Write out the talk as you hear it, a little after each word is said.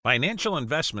Financial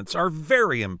investments are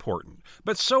very important,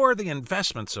 but so are the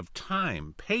investments of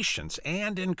time, patience,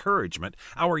 and encouragement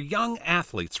our young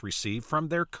athletes receive from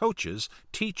their coaches,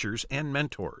 teachers, and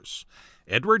mentors.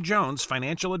 Edward Jones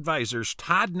Financial Advisors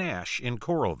Todd Nash in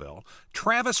Coralville,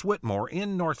 Travis Whitmore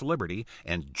in North Liberty,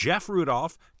 and Jeff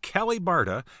Rudolph, Kelly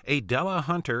Barta, Adela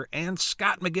Hunter, and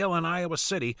Scott McGill in Iowa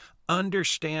City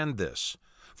understand this.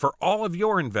 For all of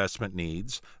your investment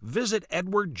needs, visit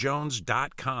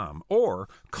edwardjones.com or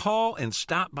call and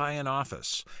stop by an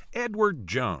office. Edward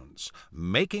Jones,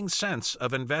 making sense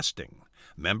of investing.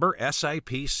 Member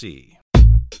SIPC.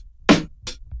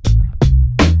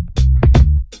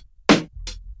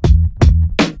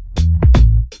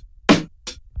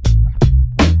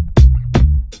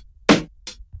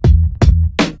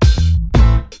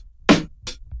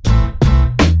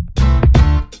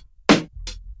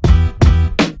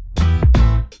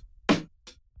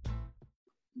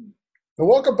 And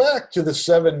welcome back to the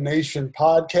Seven Nation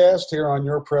podcast here on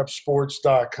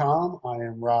yourprepsports.com. I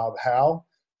am Rob Howe,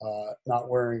 not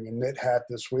wearing a knit hat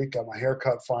this week. Got my hair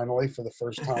cut finally for the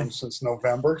first time since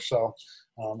November. So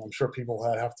I'm sure people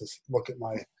that have to look at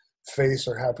my face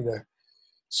are happy to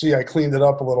see I cleaned it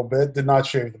up a little bit. Did not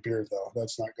shave the beard, though.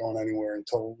 That's not going anywhere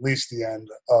until at least the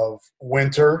end of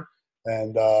winter.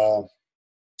 And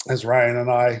as Ryan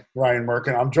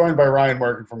Merkin. I'm joined by Ryan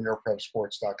Merkin from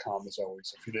yourprepsports.com, as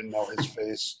always. If you didn't know his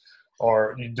face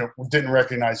or you didn't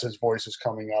recognize his voice is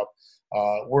coming up,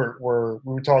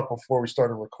 we talked before we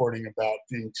started recording about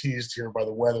being teased here by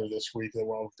the weather this week, that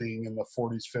while being in the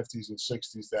 40s, 50s, and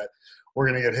 60s, that we're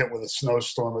going to get hit with a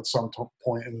snowstorm at some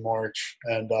point in March.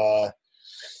 And the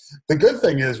good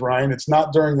thing is, Ryan, it's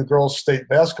not during the girls' state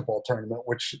basketball tournament,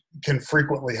 which can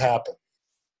frequently happen.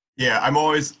 Yeah,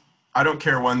 I don't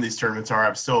care when these tournaments are.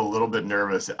 I'm still a little bit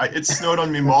nervous. It's snowed on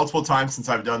me multiple times since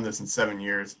I've done this in 7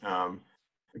 years. A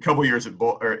couple years at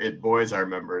boys, I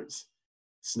remember it's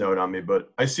snowed on me.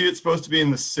 But I see it's supposed to be in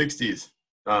the 60s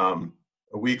a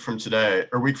week from today,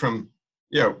 or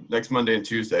next Monday and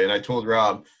Tuesday. And I told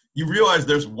Rob, you realize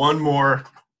there's one more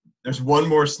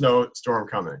snowstorm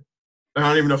coming. I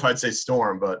don't even know if I'd say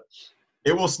storm, but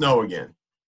it will snow again.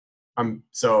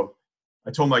 So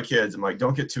I told my kids, I'm like,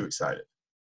 don't get too excited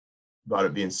about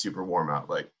it being super warm out.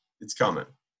 Like, it's coming.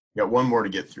 You got one more to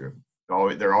get through.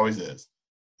 There always is.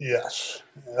 Yes.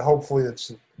 Hopefully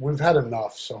we've had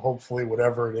enough. So hopefully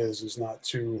whatever it is not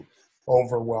too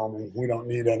overwhelming. We don't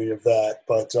need any of that.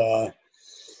 But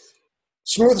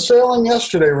smooth sailing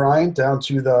yesterday, Ryan, down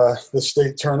to the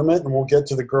state tournament. And we'll get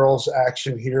to the girls'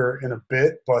 action here in a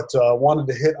bit. But wanted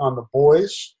to hit on the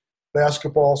boys'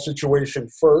 basketball situation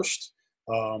first.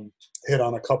 Hit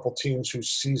on a couple teams whose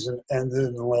season ended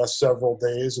in the last several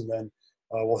days, and then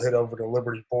we'll hit over to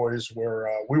Liberty Boys, where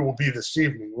we will be this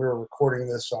evening. We're recording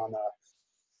this on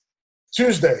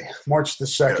Tuesday, March the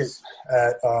 2nd, yes,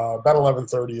 at about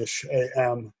 11:30-ish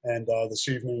a.m., and this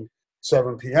evening,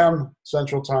 7 p.m.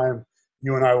 Central Time,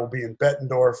 you and I will be in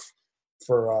Bettendorf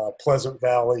for Pleasant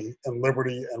Valley and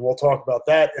Liberty, and we'll talk about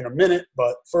that in a minute.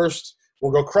 But first,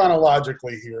 we'll go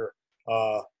chronologically here.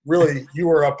 Really, you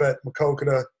were up at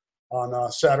Maquoketa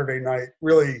on Saturday night.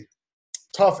 Really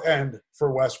tough end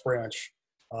for West Branch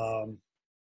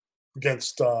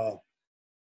against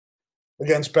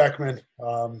Beckman.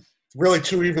 Really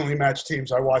two evenly matched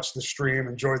teams. I watched the stream,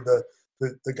 enjoyed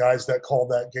the guys that called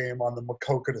that game on the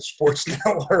Maquoketa Sports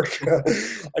Network.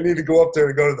 I need to go up there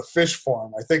to go to the fish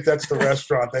farm. I think that's the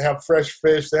restaurant. They have fresh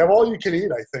fish. They have all you can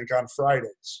eat, I think, on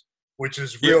Fridays, which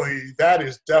is really, that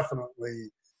is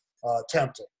definitely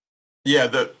tempting.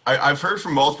 Yeah, I've heard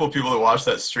from multiple people that watch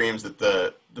that streams that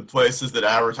the places that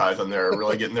advertise on there are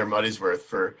really getting their money's worth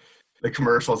for the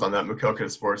commercials on that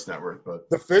Maquoketa Sports Network. But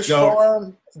the fish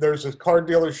farm, there's a car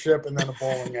dealership, and then a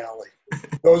bowling alley.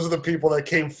 Those are the people that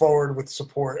came forward with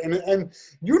support. And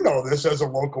you know this as a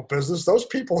local business. Those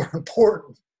people are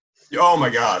important. Oh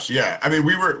my gosh, yeah. I mean,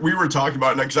 we were talking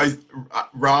about it because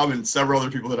Rob and several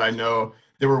other people that I know,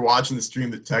 they were watching the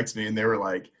stream that text me, and they were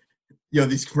like,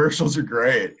 these commercials are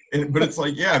great. But it's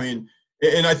like, yeah, I mean,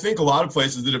 and I think a lot of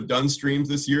places that have done streams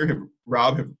this year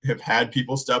have had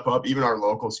people step up, even our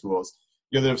local schools,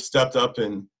 that have stepped up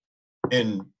and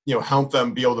helped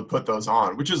them be able to put those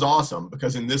on, which is awesome,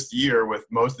 because in this year with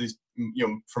most of these,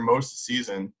 for most of the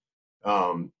season,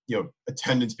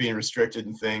 attendance being restricted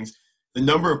and things, the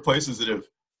number of places that have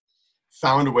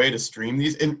found a way to stream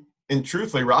these, and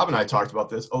truthfully, Rob and I talked about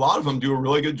this, a lot of them do a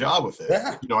really good job with it.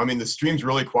 Yeah. The stream's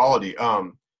really quality.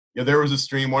 There was a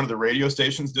stream, one of the radio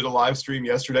stations did a live stream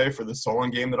yesterday for the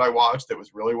Solon game that I watched that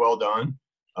was really well done.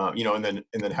 And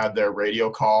then had their radio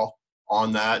call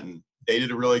on that, and they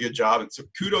did a really good job. And so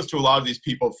kudos to a lot of these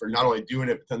people for not only doing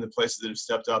it, but then the places that have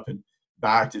stepped up and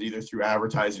backed it either through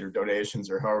advertising or donations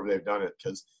or however they've done it,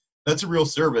 because that's a real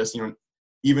service.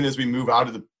 Even as we move out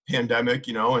of the pandemic,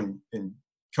 and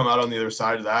come out on the other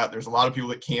side of that, there's a lot of people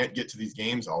that can't get to these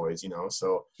games always,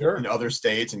 so Sure. in other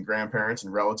states and grandparents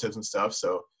and relatives and stuff.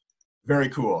 So very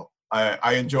cool. I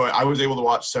was able to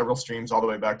watch several streams all the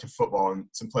way back to football, and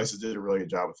some places did a really good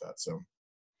job with that. So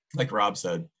like Rob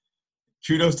said,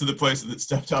 kudos to the places that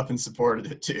stepped up and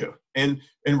supported it too. And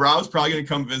Rob's probably going to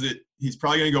come visit. He's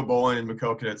probably going to go bowling in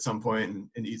Maquoketa at some point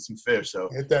and eat some fish. So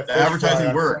Hit that the fish advertising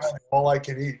fry works. Friday, all I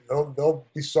can eat. They'll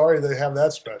be sorry they have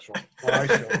that special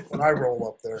when I roll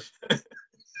up there.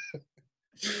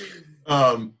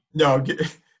 No,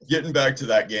 getting back to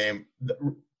that game,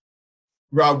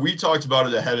 Rob, we talked about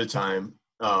it ahead of time,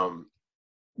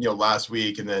 last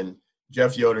week, and then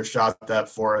Jeff Yoder shot that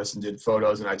for us and did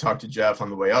photos, and I talked to Jeff on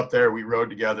the way up there. We rode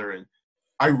together, and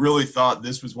I really thought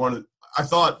this was I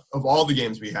thought of all the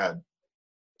games we had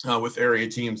with area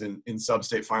teams in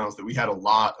sub-state finals that we had a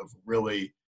lot of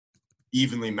really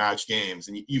evenly matched games.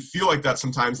 And you feel like that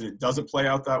sometimes, and it doesn't play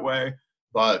out that way.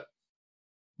 But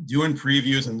doing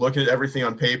previews and looking at everything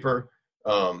on paper,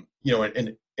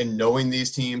 and knowing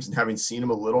these teams and having seen them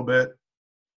a little bit,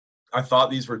 I thought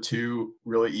these were two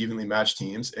really evenly matched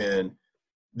teams. And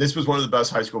this was one of the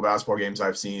best high school basketball games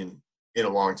I've seen in a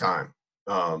long time.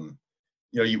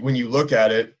 When you look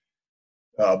at it,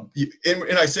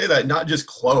 and I say that not just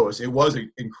close, it was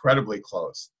incredibly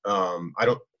close.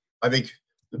 I think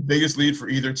the biggest lead for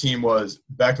either team was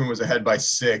Beckman was ahead by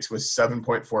 6 with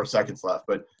 7.4 seconds left.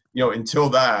 But, until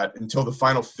the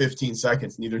final 15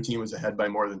 seconds, neither team was ahead by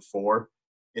more than 4.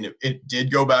 And it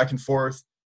did go back and forth.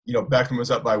 Beckman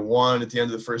was up by 1 at the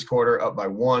end of the first quarter, up by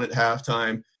 1 at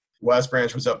halftime. West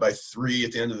Branch was up by 3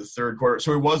 at the end of the third quarter.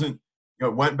 So it wasn't,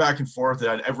 it went back and forth. It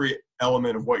had every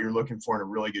element of what you're looking for in a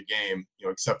really good game,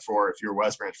 except for if you're a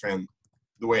West Branch fan,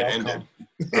 the way it ended.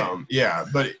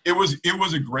 But it was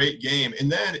a great game. And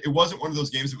then it wasn't one of those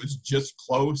games that was just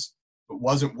close, but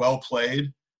wasn't well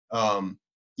played.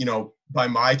 By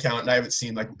my count, and I haven't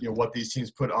seen what these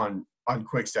teams put on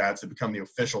quick stats that become the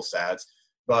official stats.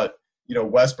 But,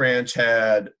 West Branch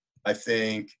had, I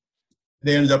think,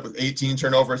 they ended up with 18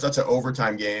 turnovers. That's an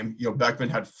overtime game. Beckman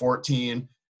had 14.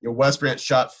 West Branch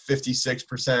shot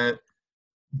 56%.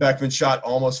 Beckman shot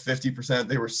almost 50%.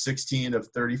 They were 16 of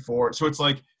 34. So it's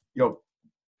like,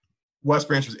 West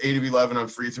Branch was 8 of 11 on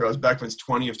free throws. Beckman's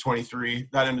 20 of 23.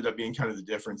 That ended up being kind of the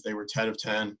difference. They were 10 of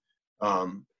 10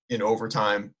 in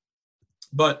overtime.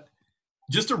 But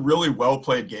just a really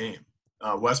well-played game.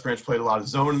 West Branch played a lot of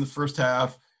zone in the first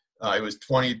half. It was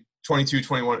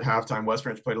 22-21 at halftime. West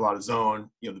Branch played a lot of zone.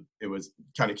 It was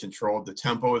kind of controlled the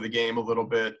tempo of the game a little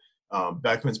bit.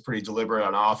 Beckman's pretty deliberate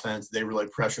on offense. They really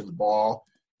pressured the ball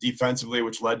defensively,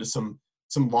 which led to some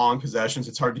long possessions.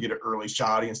 It's hard to get an early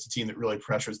shot against a team that really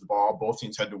pressures the ball. Both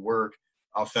teams had to work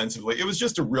offensively. It was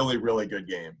just a really, really good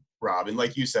game, Rob. And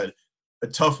like you said, a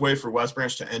tough way for West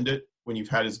Branch to end it when you've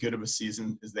had as good of a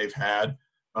season as they've had.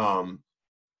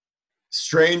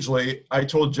 Strangely, I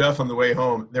told Jeff on the way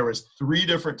home, there was 3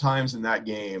 different times in that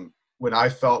game when I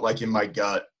felt like in my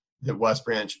gut that West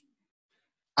Branch,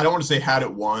 I don't want to say had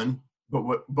it won,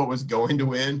 but was going to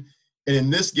win. And in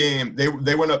this game, they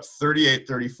went up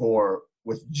 38-34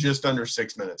 with just under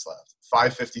 6 minutes left,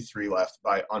 5:53 left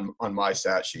on my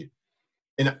stat sheet.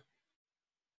 And I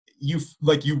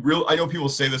know people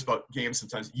say this about games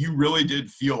sometimes. You really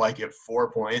did feel like at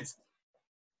 4 points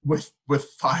with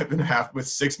 5.5 with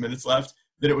 6 minutes left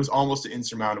that it was almost an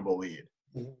insurmountable lead.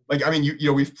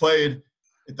 We've played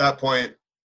at that point.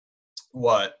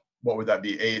 What would that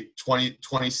be?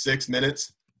 26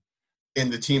 minutes,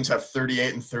 and the teams have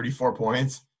 38 and 34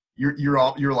 points. They're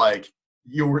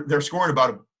scoring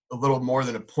about a little more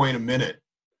than a point a minute,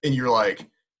 and you're like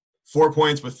 4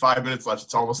 points with 5 minutes left.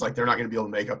 It's almost like they're not going to be able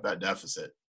to make up that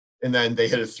deficit. And then they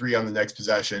hit a 3 on the next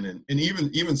possession, and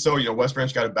even so, West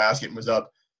Branch got a basket and was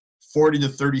up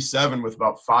 40-37 with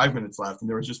about 5 minutes left. And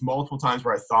there was just multiple times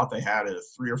where I thought they had it. A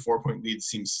 3 or 4 point lead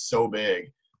seems so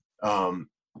big. And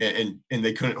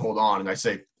they couldn't hold on. And I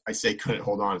say couldn't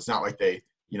hold on. It's not like they,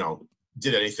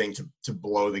 did anything to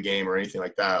blow the game or anything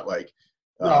like that.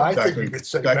 I think you could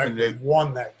say Beckman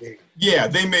won that game. Yeah,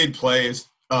 they made plays.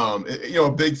 A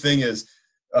big thing is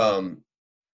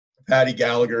Patty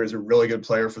Gallagher is a really good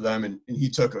player for them, and he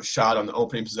took a shot on the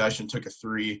opening possession, took a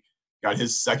 3, got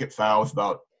his second foul with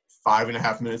about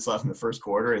 5.5 minutes left in the first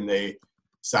quarter, and they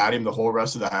sat him the whole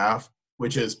rest of the half,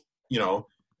 which is,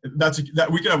 that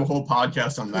we could have a whole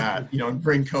podcast on that, and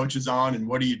bring coaches on and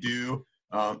what do you do?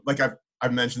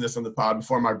 I've mentioned this on the pod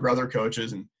before. My brother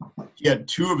coaches, and he had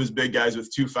two of his big guys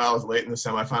with 2 fouls late in the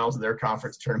semifinals of their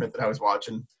conference tournament that I was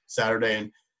watching Saturday,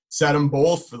 and sat them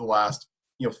both for the last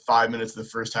 5 minutes of the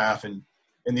first half, and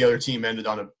the other team ended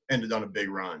on a big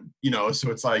run.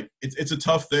 So it's like it's a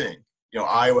tough thing.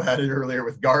 Iowa had it earlier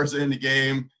with Garza in the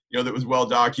game, that was well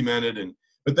documented,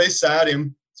 but they sat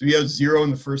him, so he has 0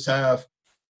 in the first half.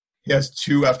 He has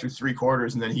 2 after 3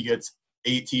 quarters, and then he gets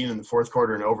 18 in the fourth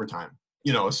quarter in overtime.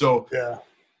 So yeah.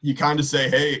 You kind of say,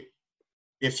 hey,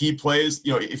 if he plays,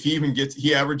 if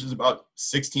he averages about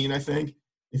 16, I think.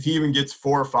 If he even gets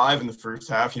 4 or 5 in the first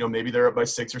half, maybe they're up by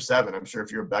 6 or 7. I'm sure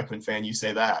if you're a Beckman fan, you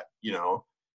say that.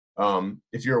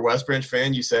 If you're a West Branch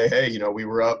fan, you say, hey, we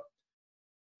were up,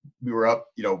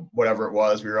 whatever it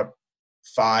was, we were up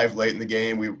 5 late in the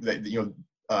game.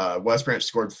 West Branch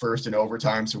scored first in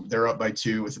overtime, so they're up by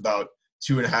 2 with about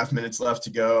 2.5 minutes left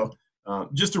to go.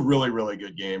 Just a really, really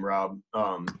good game, Rob.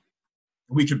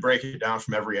 We could break it down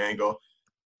from every angle.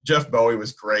 Jeff Bowie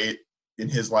was great in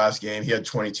his last game. He had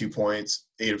 22 points,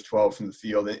 8 of 12 from the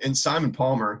field. And Simon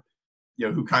Palmer,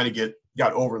 who kind of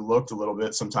got overlooked a little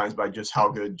bit sometimes by just how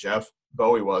good Jeff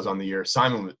Bowie was on the year.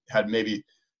 Simon had maybe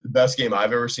the best game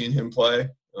I've ever seen him play.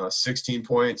 16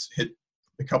 points, hit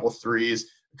a couple threes,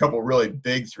 a couple really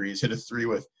big threes, hit a 3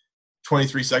 with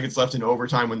 23 seconds left in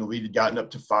overtime when the lead had gotten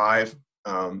up to 5,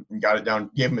 and got it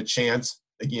down, gave him a chance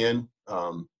again.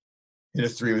 Hit a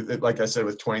 3 with, like I said,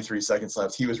 with 23 seconds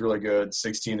left. He was really good,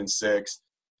 16 and 6.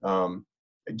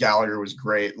 Gallagher was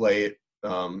great late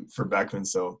for Beckman.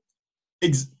 So,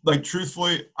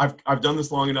 truthfully, I've done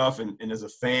this long enough, and as a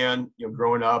fan,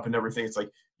 growing up and everything, it's like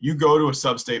you go to a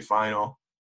sub-state final.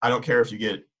 I don't care if you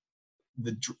get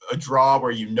a draw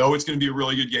where it's going to be a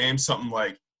really good game, something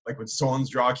like when Solon's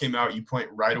draw came out, you point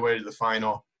right away to the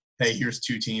final. Hey, here's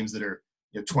 2 teams that are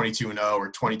 22-0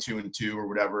 or 22-2 or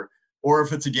whatever. Or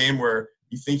if it's a game where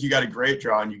you think you got a great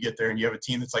draw and you get there and you have a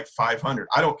team that's like 500,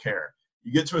 I don't care.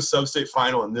 You get to a sub-state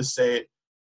final in this state,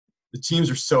 the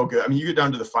teams are so good. I mean, you get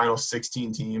down to the final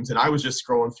 16 teams, and I was just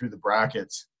scrolling through the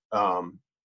brackets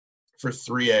for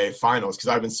 3A finals because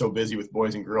I've been so busy with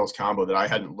boys and girls combo that I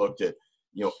hadn't looked at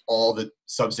all the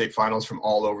sub-state finals from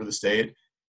all over the state.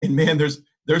 And man,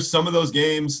 there's some of those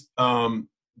games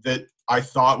that I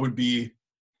thought would be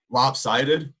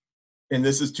lopsided, and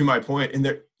this is to my point. And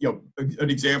there, an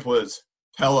example is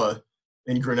Pella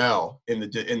and Grinnell in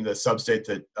the sub-state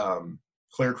that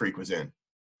Clear Creek was in.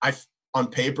 On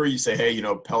paper, you say, hey,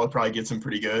 Pella probably gets him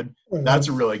pretty good. That's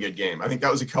a really good game. I think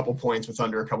that was a couple points with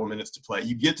under a couple minutes to play.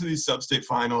 You get to these sub-state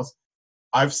finals.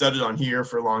 I've said it on here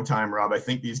for a long time, Rob. I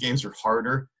think these games are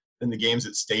harder than the games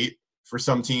at state for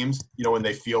some teams, when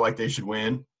they feel like they should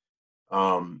win.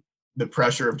 The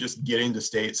pressure of just getting to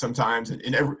state sometimes.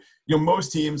 And every,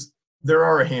 most teams, there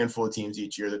are a handful of teams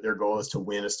each year that their goal is to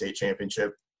win a state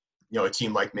championship. A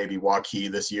team like maybe Waukee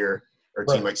this year or a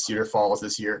team like Cedar Falls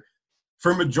this year.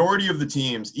 For a majority of the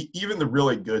teams, even the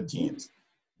really good teams,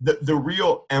 the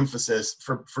real emphasis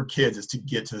for kids is to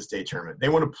get to the state tournament. They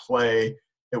want to play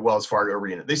at Wells Fargo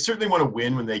Arena. They certainly want to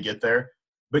win when they get there.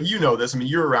 But this. I mean,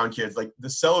 you're around kids. Like the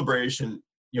celebration,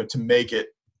 to make it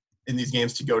in these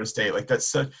games to go to state, like that's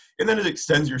such – and then it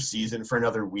extends your season for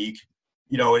another week,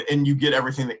 and you get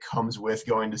everything that comes with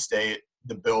going to state,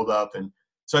 the build-up. And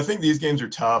so I think these games are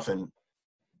tough. And,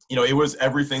 it was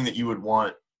everything that you would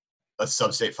want a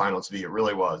sub-state final to be. It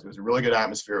really was. It was a really good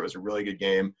atmosphere. It was a really good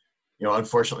game.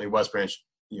 Unfortunately, West Branch,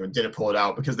 didn't pull it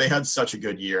out because they had such a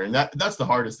good year. And that's the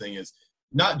hardest thing is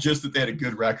not just that they had a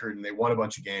good record and they won a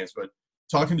bunch of games, but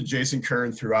talking to Jason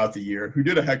Kern throughout the year, who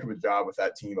did a heck of a job with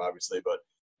that team, obviously, but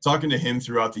talking to him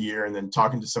throughout the year and then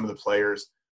talking to some of the players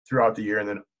throughout the year and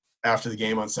then after the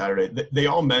game on Saturday, they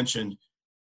all mentioned,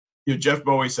 Jeff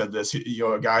Bowie said this,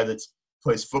 a guy that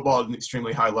plays football at an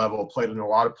extremely high level, played in a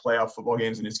lot of playoff football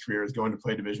games in his career, is going to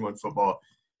play Division I football.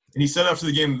 And he said after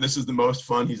the game, this is the most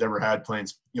fun he's ever had playing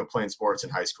sports in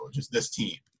high school, just this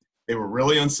team. They were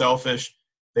really unselfish.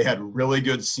 They had really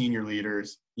good senior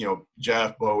leaders,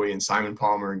 Jeff Bowie and Simon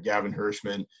Palmer and Gavin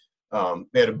Hirschman.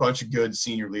 They had a bunch of good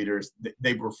senior leaders.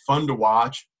 They were fun to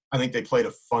watch. I think they played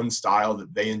a fun style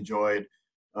that they enjoyed.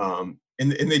 And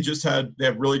they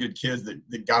have really good kids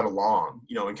that got along,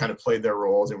 and kind of played their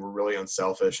roles and were really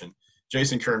unselfish. And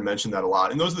Jason Kern mentioned that a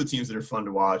lot. And those are the teams that are fun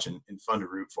to watch and fun to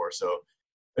root for. So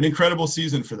an incredible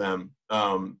season for them.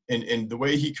 And the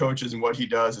way he coaches and what he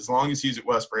does, as long as he's at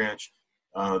West Branch,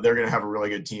 they're going to have a really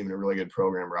good team and a really good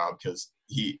program, Rob, because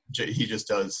he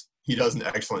does an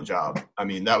excellent job. I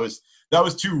mean, that was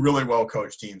 2 really well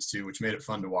coached teams too, which made it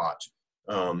fun to watch.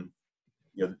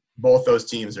 Both those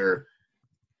teams are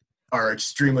are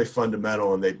extremely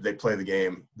fundamental, and they play the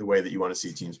game the way that you want to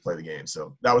see teams play the game.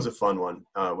 So that was a fun one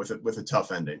with a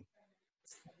tough ending.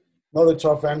 Another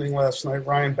tough ending last night.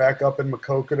 Ryan back up in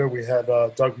Maquoketa. We had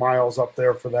Doug Miles up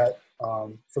there for that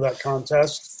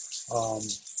contest.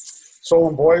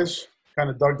 Solon boys kind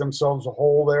of dug themselves a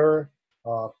hole there,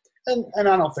 and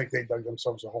I don't think they dug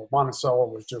themselves a hole. Monticello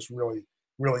was just really,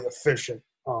 really efficient.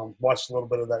 Watched a little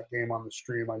bit of that game on the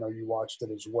stream. I know you watched it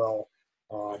as well.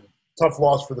 Tough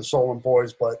loss for the Solon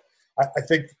boys, but I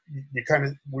think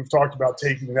we've talked about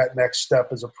taking that next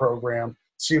step as a program.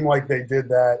 Seemed like they did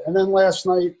that. And then last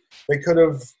night, they could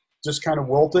have just kind of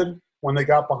wilted when they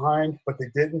got behind, but they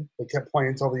didn't. They kept playing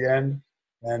until the end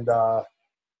and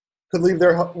could leave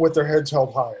with their heads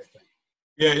held high, I think.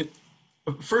 Yeah,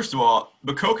 first of all,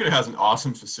 Maquoketa has an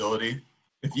awesome facility.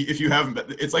 If you haven't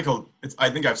been, I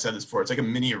think I've said this before, it's like a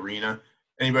mini arena.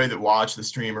 Anybody that watched the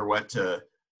stream or went to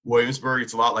Williamsburg,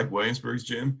 it's a lot like Williamsburg's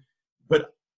gym.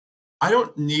 But I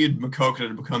don't need Maquoketa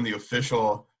to become the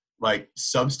official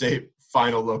sub-state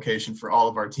final location for all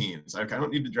of our teams. I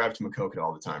don't need to drive to Maquoketa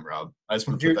all the time, Rob. I just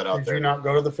want to put that out there. Did you not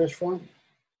go to the fish farm?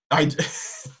 I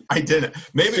didn't.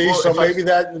 Maybe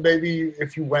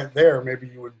if you went there, maybe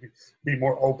you would be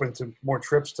more open to more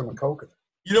trips to Maquoketa.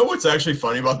 You know what's actually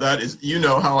funny about that is, you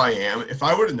know how I am. If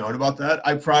I would have known about that,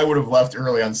 I probably would have left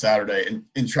early on Saturday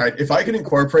and tried. If I can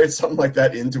incorporate something like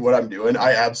that into what I'm doing,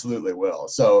 I absolutely will.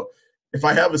 So if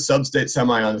I have a sub-state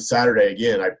semi on a Saturday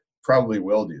again, I probably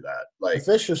will do that. The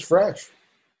fish is fresh.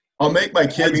 I'll make my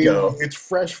kids go. It's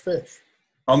fresh fish.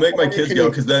 I'll make my kids go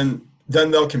because then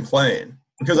they'll complain.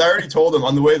 Because I already told them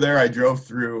on the way there, I drove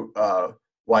through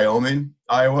Wyoming,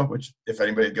 Iowa, which if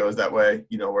anybody goes that way,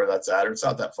 you know where that's at. Or it's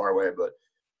not that far away, but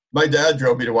my dad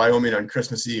drove me to Wyoming on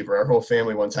Christmas Eve, or our whole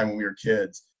family one time when we were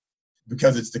kids,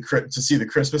 because it's to see the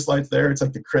Christmas lights there. It's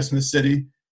like the Christmas city,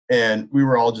 and we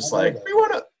were all just like, we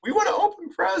want to open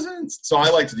presents. So I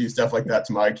like to do stuff like that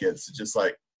to my kids to just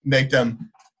make them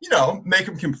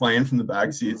complain from the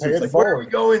back seats. It's like, where are we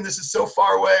going? This is so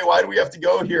far away. Why do we have to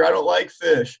go here? I don't like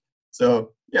fish.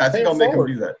 So yeah, I think I'll make them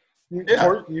do that. You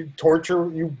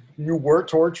were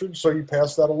tortured, so you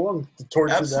pass that along to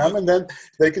torture them, and then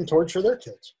they can torture their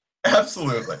kids.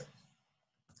 Absolutely.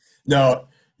 No,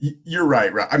 you're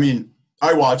right. I mean,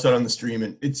 I watched that on the stream,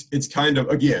 and it's kind of,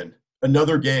 again,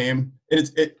 another game.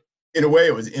 And it in a way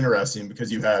it was interesting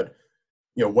because you had,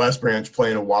 West Branch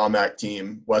playing a WAMAC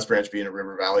team, West Branch being a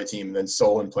River Valley team, and then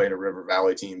Solon playing a River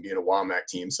Valley team being a WAMAC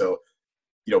team. So,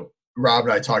 Rob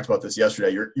and I talked about this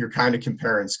yesterday. You're kind of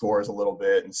comparing scores a little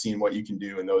bit and seeing what you can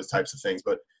do and those types of things.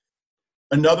 But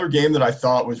another game that I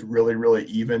thought was really, really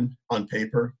even on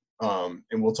paper, and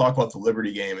we'll talk about the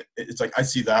Liberty game. It's like I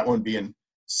see that one being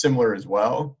similar as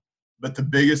well. But the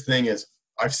biggest thing is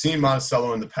I've seen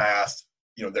Monticello in the past.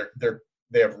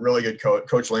 They have really good coach.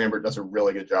 Coach Lambert does a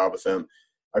really good job with them.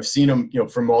 I've seen them,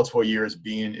 for multiple years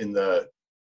being in the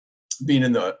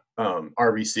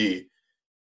RVC,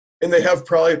 and they have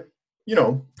probably a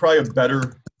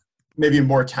better, maybe a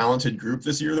more talented group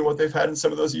this year than what they've had in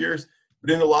some of those years.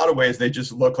 But in a lot of ways, they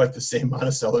just look like the same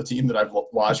Monticello team that I've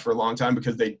watched for a long time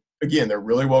because they're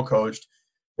really well coached.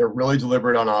 They're really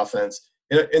deliberate on offense.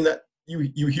 And that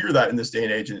you hear that in this day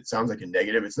and age, and it sounds like a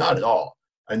negative. It's not at all.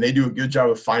 And they do a good job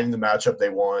of finding the matchup they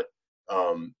want,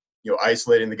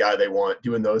 isolating the guy they want,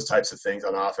 doing those types of things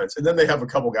on offense. And then they have a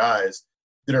couple guys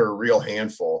that are a real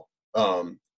handful.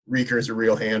 Reeker's a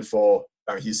real handful.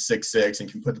 He's 6'6"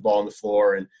 and can put the ball on the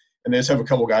floor. And they just have a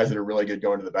couple guys that are really good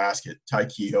going to the basket. Ty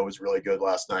Kehoe was really good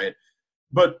last night.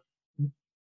 But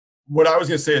what I was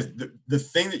going to say is the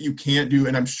thing that you can't do,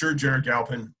 and I'm sure Jared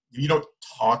Galpin, you don't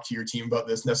talk to your team about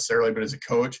this necessarily, but as a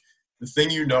coach, the thing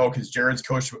because Jared's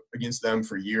coached against them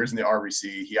for years in the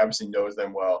RVC, he obviously knows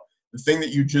them well. The thing that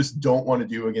you just don't want to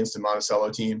do against a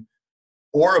Monticello team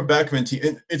or a Beckman team,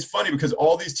 and it's funny because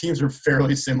all these teams are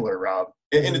fairly similar, Rob,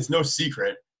 and it's no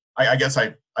secret. I guess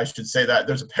I should say that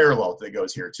there's a parallel that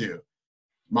goes here too.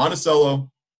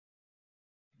 Monticello,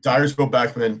 Dyersville,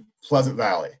 Beckman, Pleasant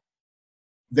Valley.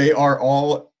 They are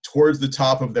all towards the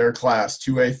top of their class,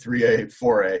 2A, 3A,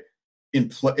 4A,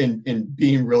 in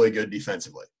being really good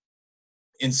defensively.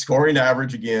 In scoring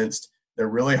average against, they're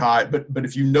really high. But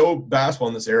if you know basketball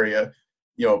in this area,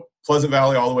 Pleasant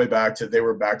Valley all the way back to they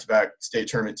were back-to-back state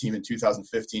tournament team in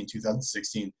 2015,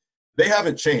 2016. They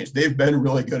haven't changed. They've been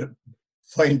really good at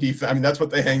playing defense. I mean, that's what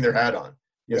they hang their hat on.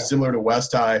 Similar to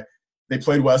West High. They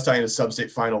played West High in a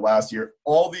sub-state final last year.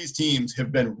 All these teams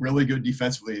have been really good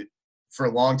defensively for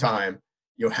a long time.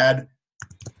 Had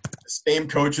same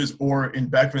coaches, or in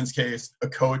Beckman's case, a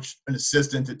coach, an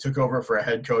assistant that took over for a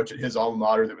head coach at his alma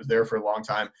mater that was there for a long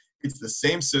time. It's the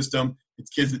same system.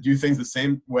 It's kids that do things the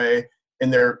same way,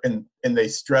 and they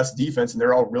stress defense, and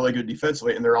they're all really good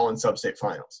defensively, and they're all in sub-state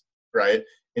finals, right?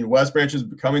 And West Branch is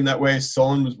becoming that way.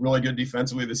 Solon was really good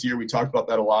defensively this year. We talked about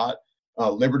that a lot.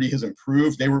 Liberty has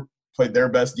improved. They played their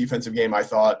best defensive game, I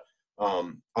thought,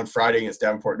 on Friday against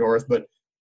Davenport North. But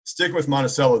sticking with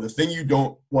Monticello, the thing you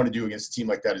don't want to do against a team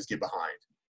like that is get behind.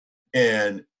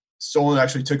 And Solon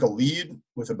actually took a lead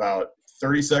with about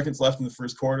 30 seconds left in the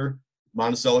first quarter.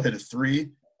 Monticello hit a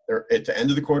three. They're at the end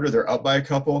of the quarter, they're up by a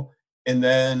couple. And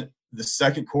then the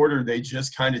second quarter, they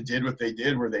just kind of did what they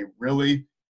did, where they really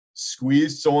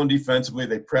squeezed Solon defensively.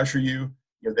 They pressure you.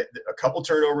 A couple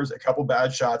turnovers, a couple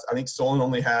bad shots. I think Solon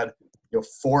only had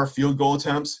 4 field goal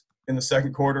attempts in the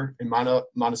second quarter, and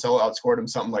Monticello outscored them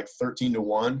something like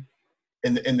 13-1.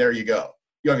 And there you go.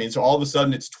 You know what I mean? So all of a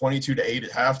sudden it's 22-8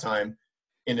 at halftime,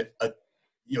 and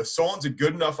Solon's a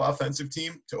good enough offensive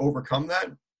team to overcome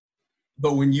that.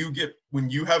 But when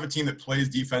you have a team that plays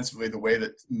defensively the way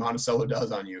that Monticello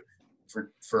does on you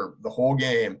for the whole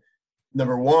game,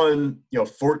 number one,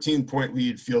 14-point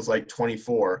lead feels like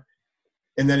 24,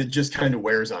 and then it just kind of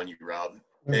wears on you, Rob.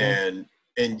 Mm-hmm.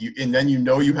 And then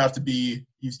you have to be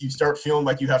you start feeling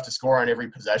like you have to score on every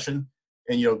possession.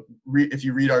 And if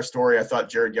you read our story, I thought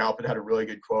Jared Galpin had a really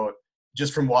good quote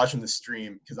just from watching the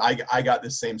stream, because I got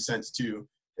this same sense too,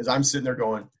 as I'm sitting there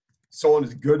going, Solon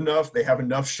is good enough. They have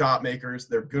enough shot makers.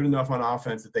 They're good enough on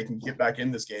offense that they can get back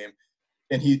in this game.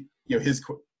 And his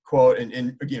quote,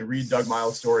 and again, read Doug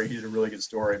Miles' story. He did a really good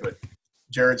story, but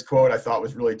Jared's quote I thought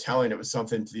was really telling. It was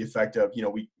something to the effect of,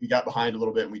 we got behind a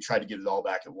little bit and we tried to get it all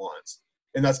back at once.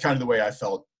 And that's kind of the way I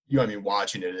felt,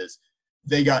 watching it is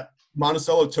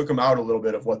Monticello took them out a little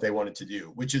bit of what they wanted to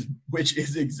do, which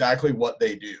is exactly what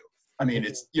they do. I mean,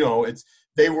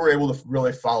 they were able to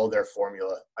really follow their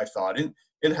formula, I thought. And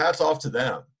hats off to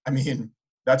them. I mean,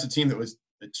 that's a team that was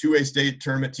the 2A state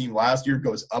tournament team last year,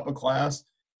 goes up a class.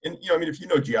 And, if you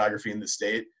know geography in the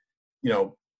state,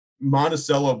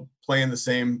 Monticello playing the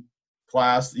same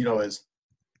class, as,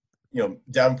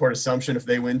 Davenport Assumption, if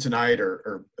they win tonight,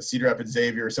 or Cedar Rapids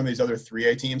Xavier, or some of these other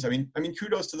 3A teams, I mean,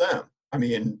 kudos to them. I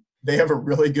mean, they have a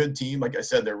really good team. Like I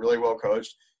said, they're really well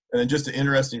coached. And then just an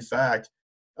interesting fact,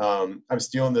 I'm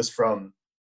stealing this from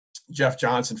Jeff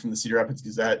Johnson from the Cedar Rapids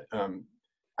Gazette.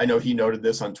 I know he noted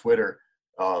this on Twitter,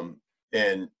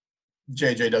 and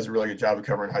JJ does a really good job of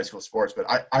covering high school sports. But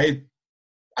I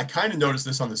kind of noticed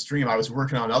this on the stream. I was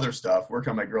working on other stuff,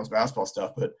 working on my girls basketball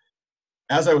stuff. But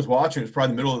as I was watching, it was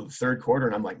probably the middle of the third quarter,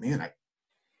 and I'm like, man,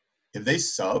 have they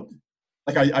subbed?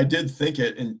 Like I did think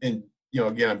it, and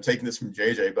again, I'm taking this from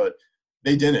JJ, but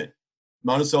they didn't.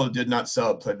 Monticello did not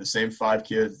sub, played the same 5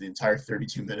 kids the entire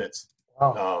 32 minutes,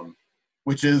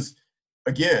 which is,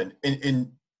 again,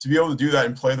 and to be able to do that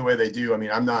and play the way they do. I mean,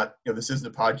 I'm not, this isn't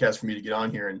a podcast for me to get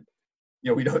on here and,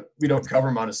 we don't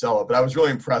cover Monticello, but I was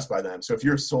really impressed by them. So if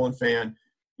you're a Solon fan,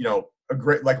 a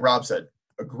great, like Rob said,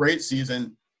 a great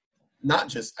season. Not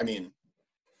just, I mean,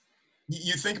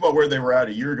 you think about where they were at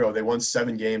a year ago. They won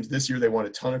 7 games. This year they won a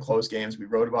ton of close games. We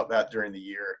wrote about that during the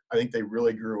year. I think they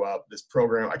really grew up. This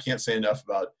program, I can't say enough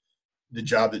about the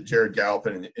job that Jared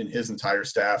Galpin and his entire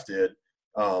staff did.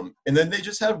 And then they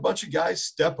just had a bunch of guys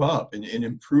step up and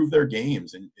improve their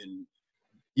games and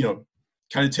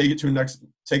kind of take it to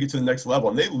the next level.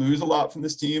 And they lose a lot from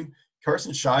this team.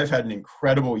 Carson Shive had an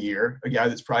incredible year, a guy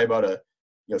that's probably about a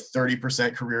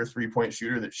 30% career 3-point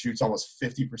shooter that shoots almost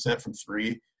 50% from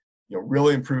 3.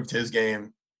 Really improved his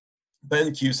game.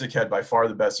 Ben Cusick had by far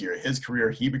the best year of his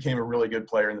career. He became a really good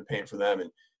player in the paint for them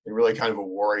and really kind of a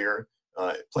warrior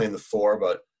playing the 4.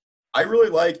 But I really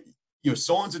like,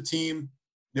 Solon's a team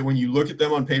that when you look at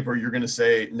them on paper, you're going to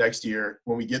say next year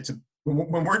when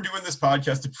we're doing this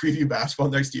podcast to preview basketball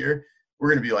next year, we're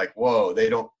going to be like, whoa, they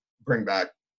don't bring back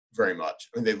very much.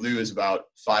 I mean, they lose about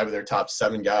 5 of their top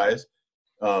 7 guys.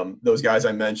 Those guys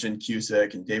I mentioned,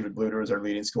 Cusick and David Bluter was our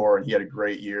leading scorer, and he had a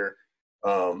great year.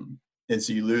 And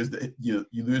so you lose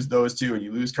those 2, and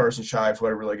you lose Carson Shive, who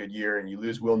had a really good year, and you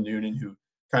lose Will Noonan, who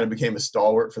kind of became a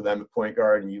stalwart for them at point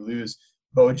guard, and you lose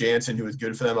Bo Jansen, who was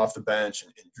good for them off the bench,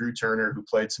 and Drew Turner, who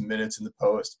played some minutes in the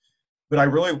post. But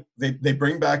they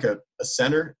bring back a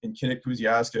center in Kinnick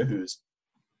Kuziaska, who's,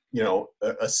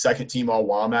 a second-team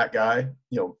All-WAMAT guy,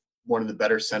 one of the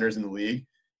better centers in the league.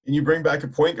 And you bring back a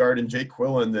point guard in Jake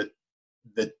Quillen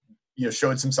that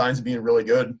showed some signs of being really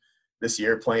good this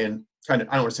year, playing kind of,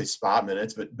 I don't want to say spot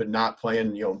minutes, but not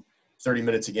playing 30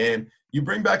 minutes a game. You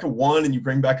bring back a 1 and you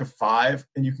bring back a 5,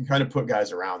 and you can kind of put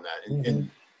guys around that. And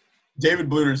David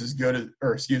Bluter's as good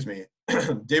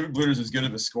David Bluter's as good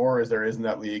of a scorer as there is in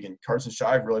that league, and Carson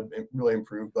Shive really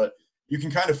improved. But you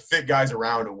can kind of fit guys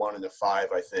around a 1 and a 5,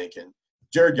 I think. And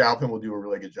Jared Galpin will do a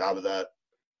really good job of that.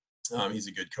 He's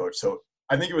a good coach. So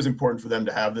I think it was important for them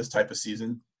to have this type of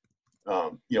season,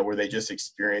 where they just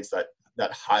experienced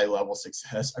that high level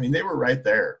success. I mean, they were right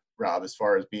there, Rob, as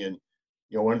far as being,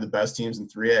 one of the best teams in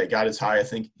 3A. Got as high, I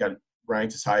think, got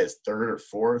ranked as high as 3rd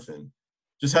or 4th, and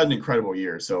just had an incredible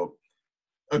year. So,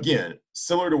 again,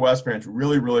 similar to West Branch,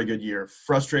 really, really good year.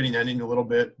 Frustrating ending a little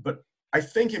bit, but I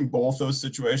think in both those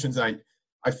situations,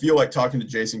 I feel like talking to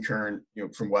Jason Kern,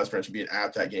 from West Branch and being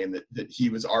at that game, that he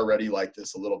was already like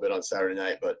this a little bit on Saturday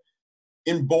night. But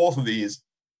in both of these,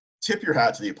 tip your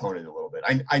hat to the opponent a little bit.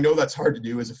 I know that's hard to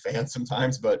do as a fan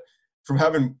sometimes, but from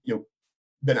having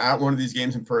been at one of these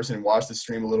games in person and watched the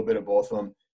stream a little bit of both of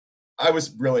them, I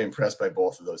was really impressed by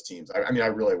both of those teams. I mean, I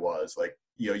really was. Like,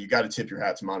 you got to tip your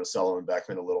hat to Monticello and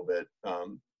Beckman a little bit,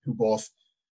 who both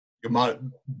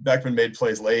Beckman made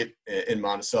plays late, and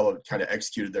Monticello kind of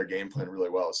executed their game plan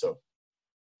really well. So,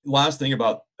 last thing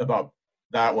about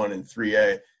that one in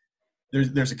 3A,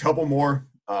 there's a couple more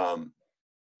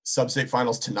sub-state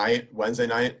finals tonight, Wednesday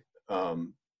night, or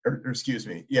excuse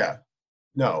me,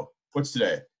 what's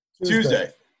today?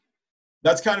 Tuesday.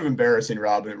 That's kind of embarrassing,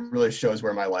 Rob, but it really shows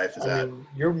where my life is at.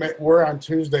 We're on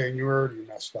Tuesday, and you already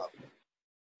messed up.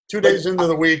 2 days into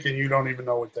the week, and you don't even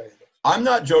know what day it is. I'm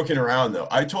not joking around, though.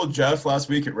 I told Jeff last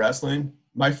week at wrestling,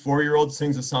 my 4-year-old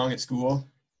sings a song at school.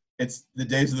 It's the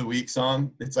Days of the Week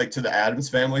song. It's like to the Addams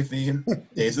Family theme.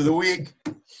 Days of the Week.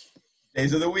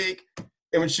 Days of the Week.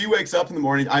 And when she wakes up in the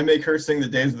morning, I make her sing the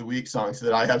Days of the Week song so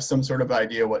that I have some sort of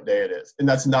idea what day it is. And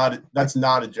that's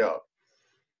not a joke.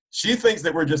 She thinks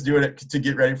that we're just doing it to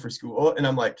get ready for school. And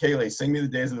I'm like, Kaylee, sing me the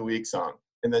Days of the Week song.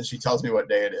 And then she tells me what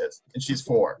day it is. And she's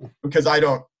 4 because I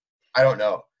don't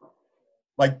know.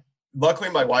 Like, luckily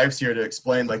my wife's here to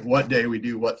explain like what day we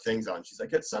do what things on. She's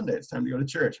like, it's Sunday. It's time to go to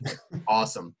church. I'm like,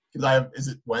 awesome. Because is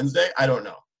it Wednesday? I don't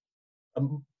know.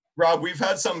 Rob, we've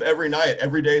had some every night.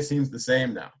 Every day seems the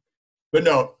same now. But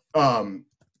no,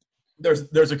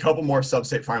 there's a couple more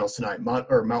sub-state finals tonight.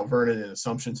 Mount Vernon and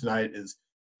Assumption tonight is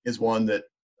one that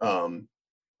Rob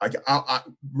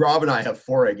and I have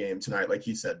 4A game tonight, like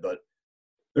he said. But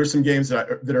there's some games that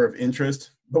are of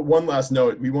interest. But one last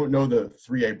note, we won't know the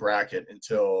 3A bracket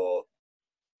until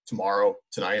tomorrow,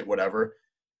 tonight, whatever.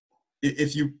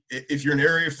 If you're an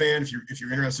area fan, if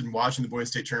you're interested in watching the Boys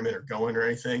State tournament or going or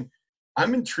anything,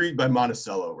 I'm intrigued by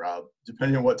Monticello, Rob,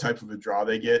 depending on what type of a draw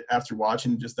they get after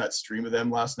watching just that stream of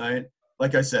them last night.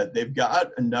 Like I said, they've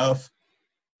got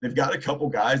a couple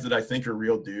guys that I think are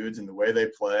real dudes in the way they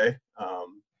play.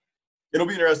 It'll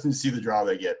be interesting to see the draw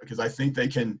they get because I think they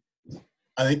can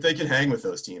hang with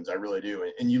those teams. I really do.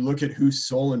 And you look at who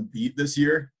Solon beat this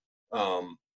year,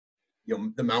 the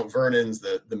Mount Vernons,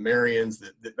 the Marions,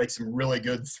 that make some really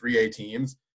good 3A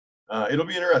teams. It'll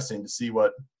be interesting to see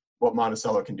what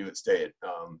Monticello can do at state.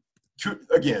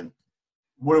 Again,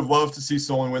 would have loved to see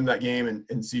Solon win that game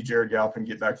and see Jared Galpin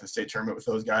get back to the state tournament with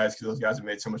those guys because those guys have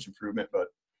made so much improvement. But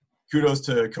kudos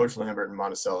to Coach Lambert and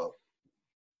Monticello.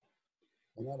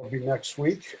 And that'll be next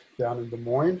week down in Des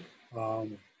Moines.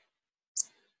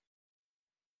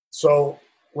 So,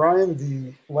 Ryan,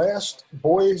 the last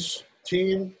boys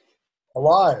team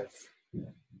alive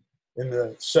in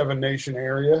the Seven Nation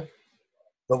area,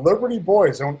 the Liberty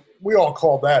boys, and we all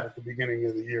called that at the beginning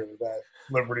of the year that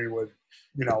Liberty would,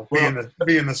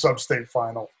 be in the sub-state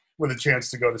final with a chance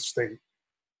to go to state.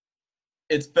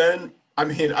 It's been,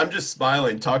 I'm just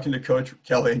smiling talking to Coach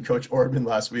Kelly and Coach Ordman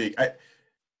last week.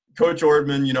 Coach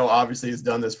Ordman, obviously has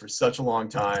done this for such a long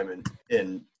time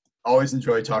and always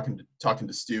enjoy talking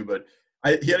to Stu, but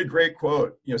he had a great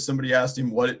quote. Somebody asked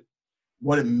him what it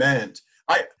meant.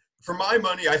 For my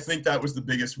money, I think that was the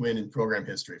biggest win in program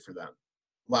history for them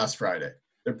last Friday.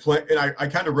 They're playing, and I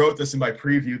kind of wrote this in my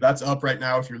preview. That's up right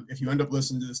now. If you end up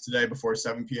listening to this today before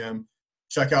 7 p.m.,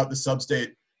 check out the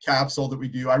Sub-State capsule that we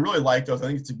do. I really like those. I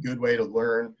think it's a good way to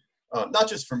learn, not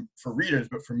just for readers,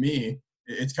 but for me.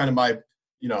 It's kind of my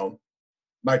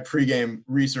pregame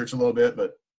research a little bit,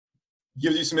 but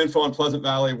gives you some info on Pleasant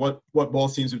Valley, what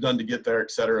both teams have done to get there, et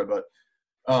cetera. But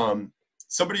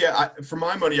for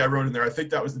my money, I wrote in there, I think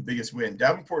that was the biggest win.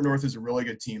 Davenport North is a really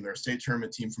good team. They're a state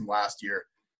tournament team from last year.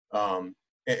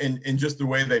 And just the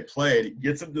way they played, it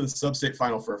gets them to the sub-state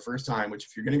final for a first time, which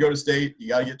if you're going to go to state, you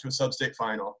got to get to a sub-state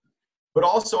final. But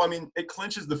also, it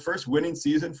clinches the first winning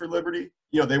season for Liberty.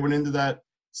 They went into that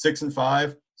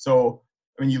 6-5. So,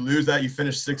 you lose that, you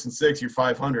finish 6-6, you're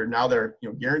 500. Now they're,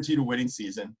 guaranteed a winning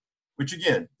season, which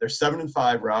again, they're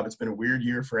 7-5, Rob. It's been a weird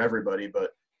year for everybody,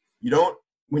 but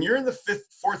when you're in the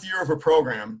fourth year of a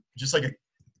program, just like a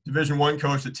Division I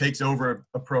coach that takes over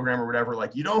a program or whatever,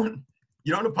 like you don't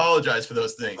apologize for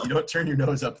those things. You don't turn your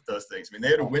nose up at those things. They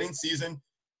had a winning season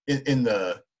in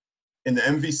the in the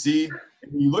MVC,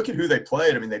 when you look at who they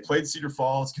played, I mean, they played Cedar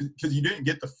Falls because you didn't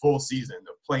get the full season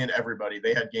of playing everybody.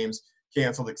 They had games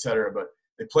canceled, et cetera, but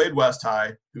they played West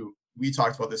High, who we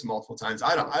talked about this multiple times.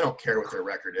 I don't care what their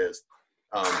record is.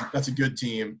 That's a good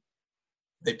team.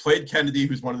 They played Kennedy,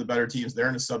 who's one of the better teams. They're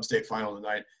in a sub-state final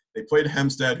tonight. They played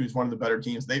Hempstead, who's one of the better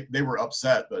teams. They were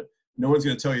upset, but no one's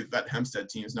going to tell you that Hempstead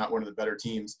team is not one of the better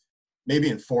teams, maybe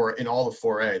in all of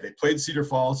 4A. They played Cedar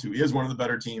Falls, who is one of the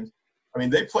better teams. I mean,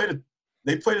 they played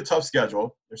a tough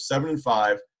schedule. They're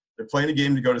 7-5. They're playing a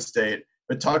game to go to state.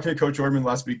 But talking to Coach Orman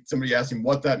last week, somebody asked him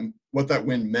what that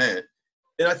win meant.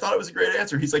 And I thought it was a great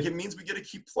answer. He's like, it means we get to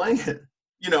keep playing it.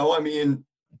 I mean,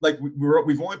 like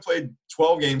we've only played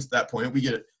 12 games at that point. We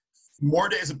get more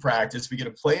days of practice. We get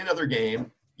to play another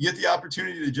game. You get the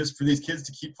opportunity to for these kids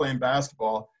to keep playing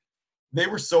basketball. They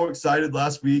were so excited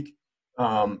last week.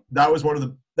 That was one of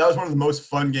the most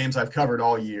fun games I've covered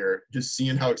all year. Just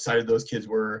seeing how excited those kids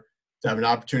were to have an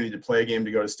opportunity to play a game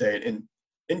to go to state, and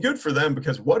good for them,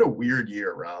 because what a weird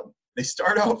year, Rob. They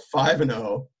start out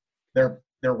 5-0. They're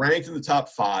ranked in the top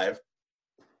 5.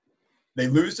 They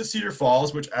lose to Cedar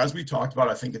Falls, which, as we talked about,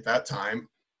 I think at that time,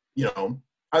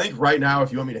 I think right now,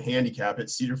 if you want me to handicap it,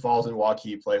 Cedar Falls and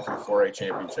Waukee play for the 4A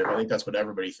championship. I think that's what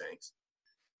everybody thinks.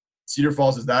 Cedar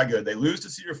Falls is that good. They lose to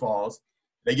Cedar Falls.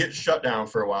 They get shut down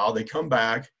for a while. They come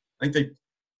back. I think they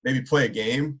maybe play a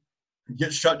game,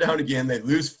 get shut down again. They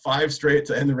lose 5 straight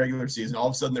to end the regular season. All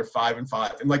of a sudden, they're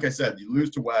 5-5. And like I said, you lose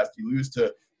to West. You lose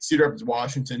to Cedar Rapids,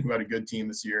 Washington, who had a good team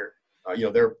this year.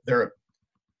 They're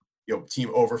a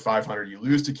team over 500. You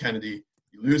lose to Kennedy.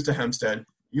 You lose to Hempstead.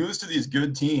 You lose to these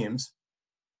good teams,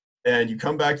 and you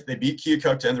come back. They beat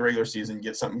Keokuk to end the regular season,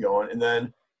 get something going, and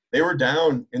then they were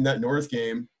down in that North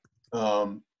game,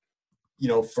 for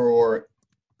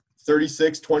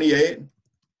 36-28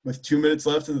 with 2 minutes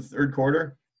left in the third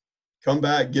quarter. Come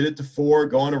back, get it to 4,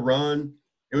 go on a run.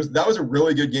 That was a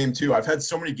really good game too. I've had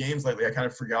so many games lately, I kind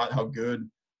of forgot how good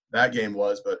that game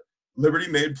was, but Liberty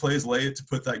made plays late to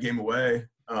put that game away.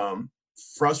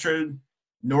 Frustrated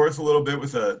North a little bit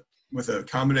with a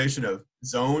combination of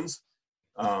zones,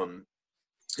 and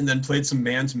then played some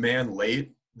man-to-man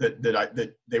late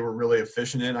that they were really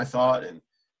efficient in, I thought. And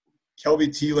Kelby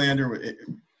Thielander,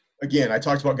 again, I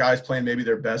talked about guys playing maybe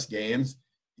their best games.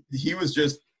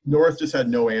 North just had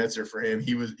no answer for him.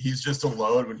 He's just a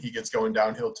load when he gets going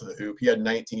downhill to the hoop. He had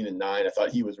 19 and 9. I thought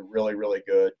he was really, really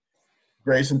good.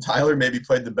 Grayson Tyler maybe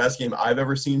played the best game I've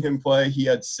ever seen him play. He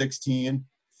had 16,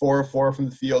 4 of 4 from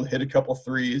the field, hit a couple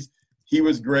threes. He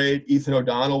was great. Ethan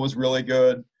O'Donnell was really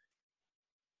good.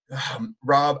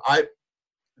 Rob,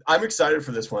 I'm excited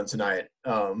for this one tonight.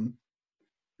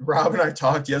 Rob and I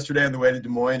talked yesterday on the way to Des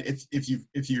Moines.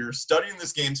 If you're studying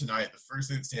this game tonight, the first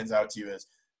thing that stands out to you is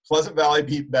Pleasant Valley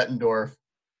beat Bettendorf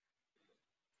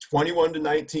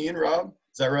 21-19. Rob,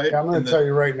 is that right? Yeah, I'm going to tell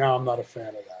you right now, I'm not a fan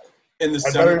of that. In the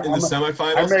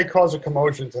semifinals, I may cause a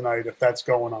commotion tonight if that's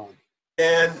going on.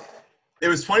 And it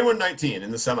was 21-19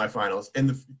 in the semifinals.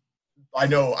 And I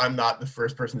know I'm not the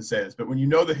first person to say this, but when you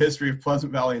know the history of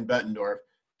Pleasant Valley and Bettendorf,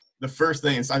 the first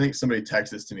thing is, I think somebody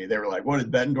texted this to me. They were like, "What,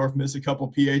 did Bettendorf miss a couple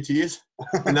PATs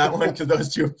in that one?" Because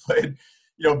those two have played.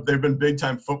 They've been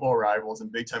big-time football rivals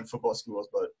and big-time football schools.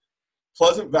 But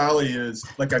Pleasant Valley is,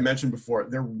 like I mentioned before,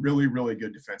 they're really, really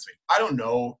good defensively. I don't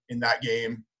know in that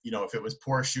game, if it was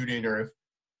poor shooting or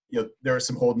if, there was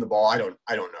some holding the ball. I don't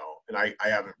know. And I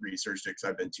haven't researched it because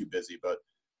I've been too busy. But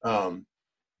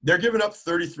they're giving up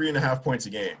 33.5 points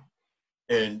a game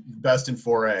and best in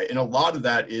 4A. And a lot of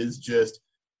that is just,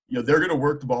 they're going to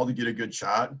work the ball to get a good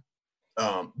shot.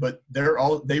 But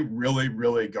they really,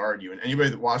 really guard you. And anybody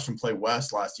that watched them play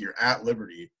West last year at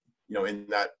Liberty, in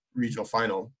that regional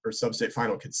final or sub-state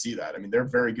final could see that. I mean, they're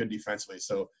very good defensively.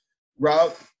 So,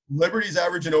 Rob, Liberty's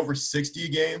averaging over 60 a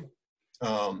game.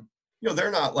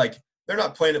 They're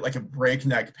not playing at like a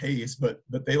breakneck pace, but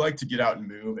they like to get out and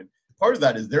move. And part of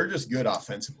that is they're just good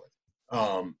offensively.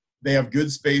 They have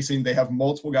good spacing. They have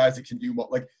multiple guys that can do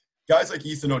guys like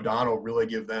Ethan O'Donnell really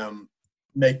give them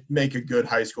make a good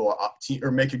high school team,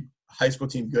 or make a high school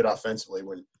team good offensively.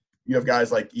 When you have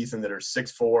guys like Ethan that are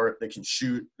 6'4", that can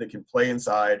shoot, that can play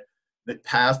inside, that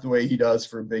pass the way he does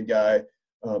for a big guy.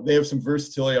 They have some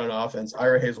versatility on offense.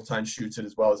 Ira Hazeltine shoots it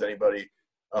as well as anybody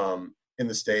in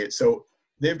the state. So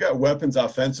they've got weapons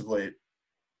offensively.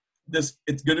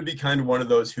 It's going to be kind of one of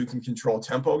those who can control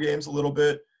tempo games a little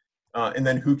bit, and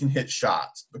then who can hit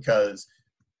shots, because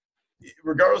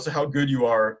regardless of how good you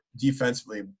are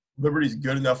defensively, Liberty's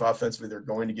good enough offensively, they're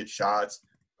going to get shots.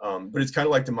 But it's kind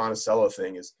of like the Monticello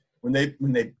thing, is when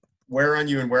they wear on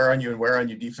you and wear on you and wear on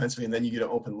you defensively, and then you get an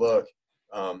open look,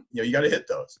 you got to hit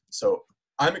those. So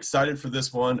I'm excited for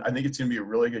this one. I think it's going to be a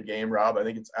really good game, Rob. I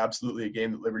think it's absolutely a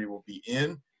game that Liberty will be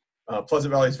in.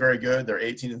 Pleasant Valley is very good. They're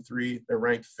 18-3. They're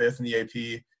ranked 5th in the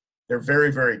AP. They're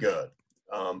very, very good.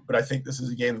 But I think this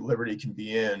is a game that Liberty can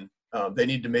be in. They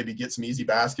need to maybe get some easy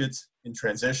baskets in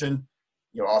transition,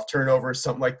 off turnovers,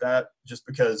 something like that, just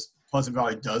because Pleasant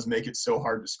Valley does make it so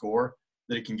hard to score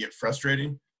that it can get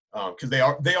frustrating because they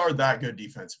are that good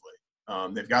defensively.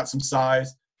 They've got some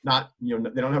size. They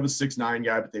don't have a 6'9"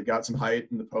 guy, but they've got some height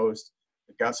in the post.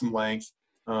 They've got some length,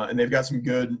 and they've got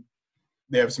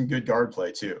they have some good guard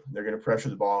play too. They're going to pressure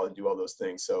the ball and do all those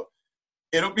things. So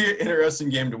it'll be an interesting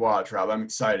game to watch, Rob. I'm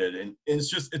excited, and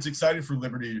it's exciting for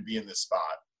Liberty to be in this spot,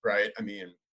 right? I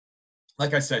mean,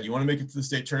 like I said, you want to make it to the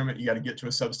state tournament, you got to get to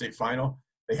a sub-state final.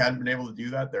 They hadn't been able to do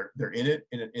that. They're in it,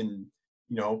 and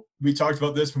we talked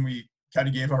about this when we kind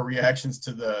of gave our reactions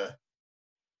to the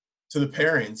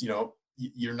pairings.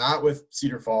 You're not with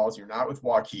Cedar Falls, you're not with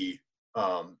Waukee,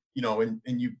 and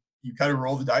you kind of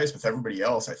roll the dice with everybody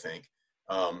else. I think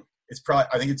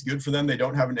I think it's good for them. They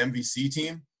don't have an MVC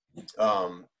team.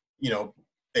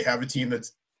 They have a team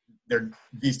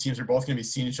these teams are both going to be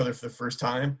seeing each other for the first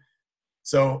time.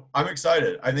 So I'm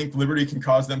excited. I think Liberty can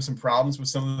cause them some problems with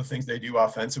some of the things they do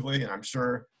offensively, and I'm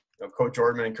sure Coach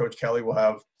Ortman and Coach Kelly will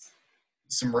have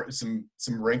some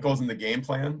wrinkles in the game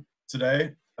plan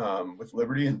today with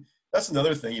Liberty. And that's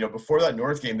another thing. Before that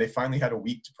North game, they finally had a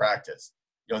week to practice.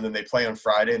 And then they play on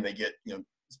Friday, and they get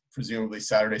presumably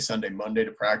Saturday, Sunday, Monday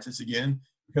to practice again.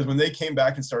 Because when they came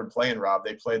back and started playing, Rob,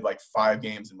 they played like 5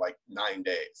 games in like 9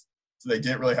 days. So they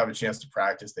didn't really have a chance to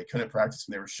practice. They couldn't practice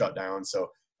when they were shut down. So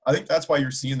I think that's why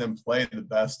you're seeing them play the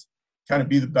best, kind of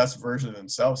be the best version of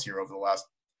themselves here over the last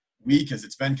week, as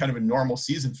it's been kind of a normal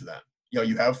season for them.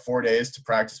 You have 4 days to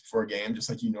practice before a game, just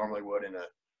like you normally would in a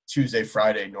Tuesday,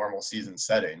 Friday normal season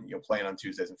setting, playing on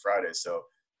Tuesdays and Fridays. So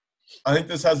I think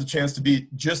this has a chance to be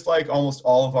just like almost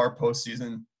all of our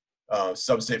postseason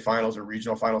sub-state finals or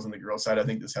regional finals on the girls' side. I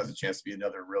think this has a chance to be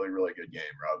another really, really good game,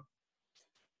 Rob.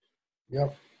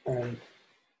 Yep, and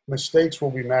mistakes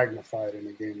will be magnified in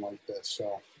a game like this.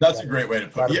 So that's a great way to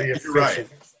put it. Yeah, you're right.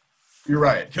 You're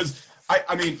right. Because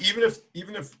I mean, even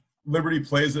if Liberty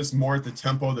plays this more at the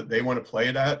tempo that they want to play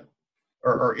it at,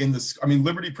 or in this, I mean,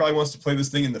 Liberty probably wants to play this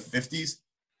thing in the 50s.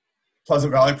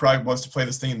 Pleasant Valley probably wants to play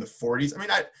this thing in the 40s. I mean,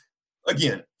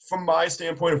 again, from my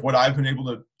standpoint of what I've been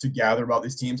able to gather about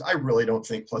these teams, I really don't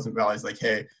think Pleasant Valley is like,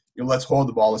 hey, let's hold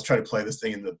the ball. Let's try to play this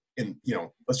thing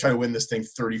let's try to win this thing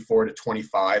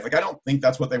 34-25. Like, I don't think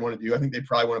that's what they want to do. I think they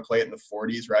probably want to play it in the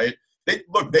 40s, right? They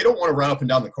don't want to run up and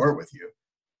down the court with you.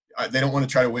 They don't want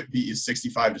to try to beat you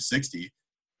 65-60.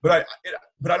 But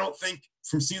I don't think,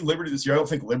 from seeing Liberty this year, I don't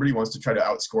think Liberty wants to try to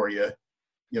outscore you,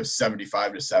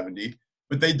 75-70.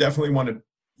 But they definitely want to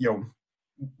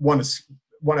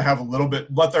have a little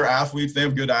bit, let their athletes, they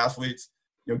have good athletes,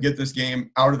 get this game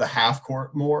out of the half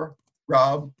court more,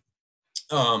 Rob.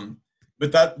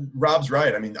 But that, Rob's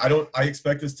right. I mean, I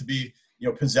expect this to be,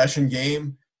 possession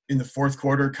game in the fourth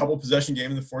quarter, couple possession game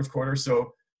in the fourth quarter.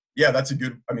 So yeah, that's a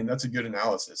good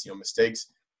analysis. Mistakes,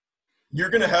 you're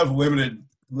going to have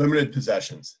limited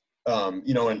possessions.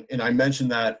 And I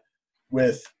mentioned that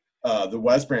with the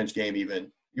West Branch game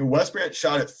even. West Branch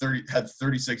had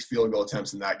 36 field goal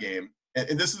attempts in that game.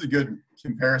 And this is a good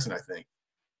comparison, I think.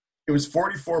 It was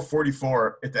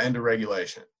 44-44 at the end of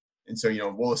regulation. And so,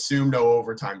 we'll assume no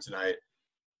overtime tonight.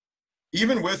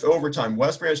 Even with overtime,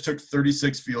 West Branch took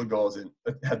 36 field goals and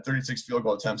had 36 field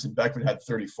goal attempts, and Beckman had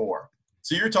 34.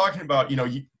 So you're talking about,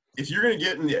 if you're going to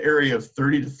get in the area of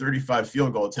 30 to 35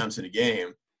 field goal attempts in a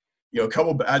game, a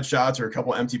couple bad shots or a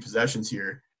couple empty possessions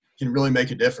here can really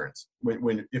make a difference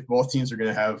if both teams are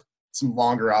going to have some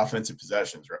longer offensive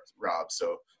possessions, Rob.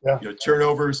 So, yeah.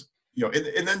 Turnovers,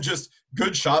 and then just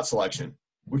good shot selection,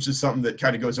 which is something that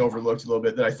kind of goes overlooked a little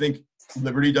bit that I think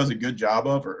Liberty does a good job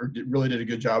of, or really did a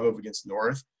good job of against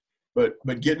North. But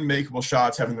getting makeable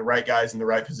shots, having the right guys in the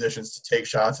right positions to take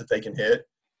shots that they can hit.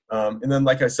 And then,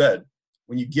 like I said,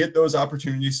 when you get those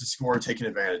opportunities to score, taking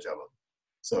advantage of them.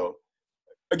 So,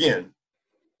 again,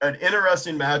 an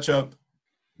interesting matchup,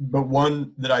 but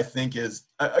one that I think is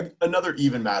another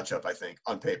even matchup, I think,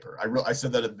 on paper. I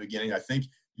said that at the beginning. I think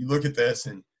you look at this,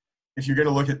 and if you're going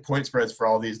to look at point spreads for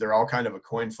all these, they're all kind of a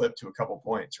coin flip to a couple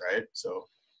points, right? So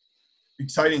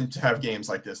exciting to have games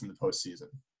like this in the postseason.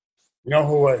 You know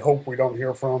who I hope we don't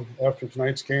hear from after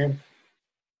tonight's game?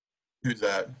 Who's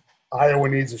that? Iowa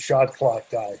needs a shot clock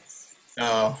guy.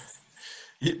 Oh.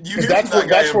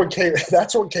 That's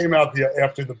what came out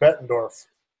after the Bettendorf,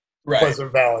 right.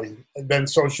 Pleasant Valley. And then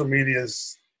social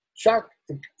media's shot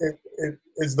it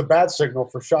is the bat signal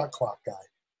for shot clock guy.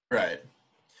 Right.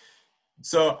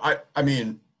 So, I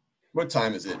mean, What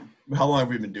time is it? How long have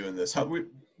we been doing this?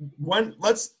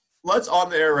 Let's on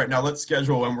the air right now. Let's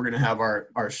schedule when we're going to have our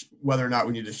whether or not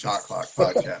we need a shot clock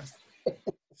podcast.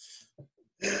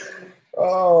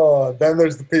 Oh, then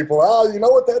there's the people. Oh, you know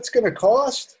what that's going to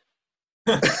cost?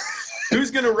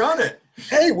 Who's going to run it?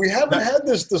 Hey, we haven't had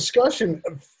this discussion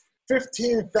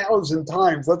 15,000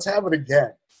 times. Let's have it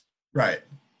again. Right.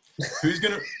 Who's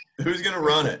gonna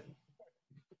run it?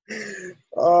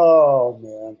 Oh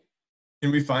man.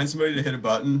 Can we find somebody to hit a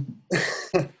button?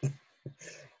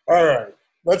 All right.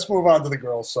 Let's move on to the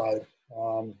girls' side.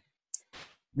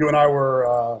 You and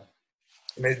I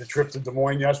made the trip to Des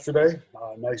Moines yesterday.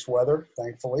 Nice weather,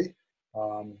 thankfully.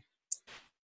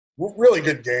 Really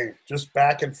good game. Just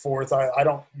back and forth.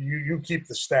 You keep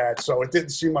the stats. So it didn't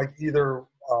seem like either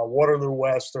Waterloo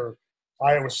West or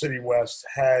Iowa City West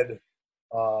had,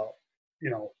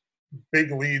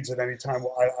 big leads at any time.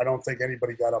 I don't think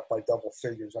anybody got up by double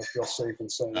figures. I feel safe in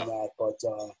saying that. But,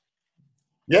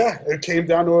 it came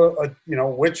down to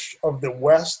which of the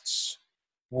Wests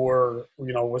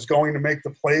was going to make the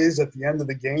plays at the end of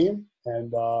the game.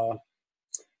 And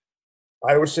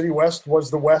Iowa City West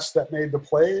was the West that made the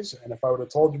plays. And if I would have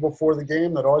told you before the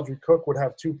game that Audrey Cook would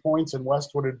have 2 points and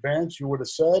West would advance, you would have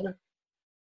said,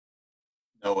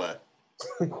 no way.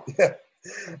 Yeah.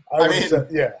 I mean, said,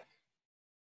 yeah.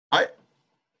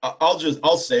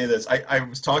 I'll say this. I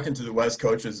was talking to the West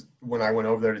coaches when I went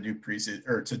over there to do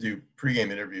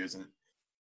pregame interviews, and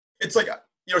it's like,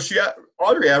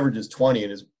 Audrey averages 20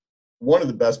 and is one of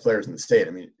the best players in the state. I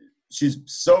mean, she's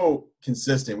so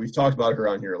consistent. We've talked about her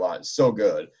on here a lot. It's so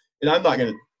good. And I'm not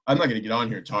gonna get on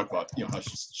here and talk about how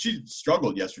she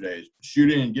struggled yesterday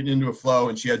shooting and getting into a flow,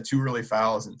 and she had 2 early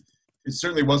fouls, and it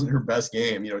certainly wasn't her best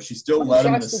game. She still led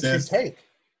an assist.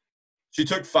 She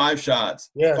took 5 shots,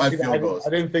 5 field goals.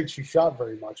 I didn't think she shot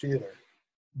very much either.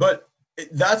 But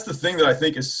that's the thing that I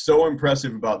think is so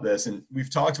impressive about this, and we've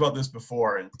talked about this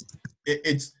before, and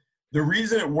it's the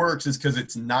reason it works is because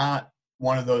it's not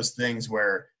one of those things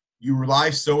where you rely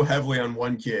so heavily on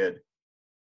one kid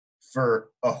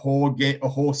for a whole game, a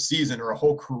whole season, or a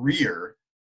whole career,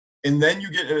 and then you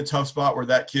get in a tough spot where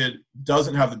that kid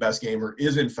doesn't have the best game or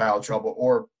is in foul trouble,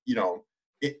 or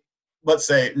let's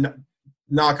say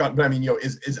knock on, but I mean,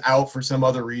 is out for some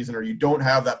other reason, or you don't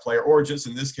have that player, or just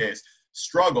in this case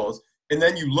struggles, and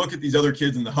then you look at these other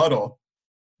kids in the huddle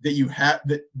that you have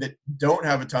that don't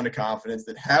have a ton of confidence,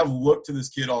 that have looked to this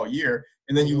kid all year,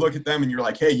 and then you look at them and you're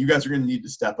like, hey, you guys are going to need to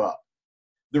step up.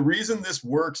 The reason this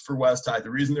works for West High, the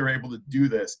reason they're able to do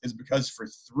this, is because for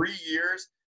 3 years,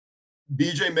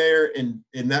 BJ Mayer and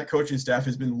that coaching staff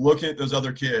has been looking at those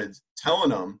other kids, telling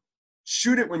them,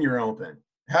 shoot it when you're open,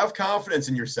 have confidence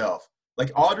in yourself.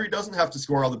 Like, Audrey doesn't have to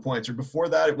score all the points. Or before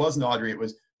that, it wasn't Audrey. It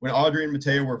was when Audrey and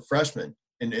Mateo were freshmen,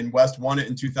 and West won it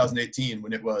in 2018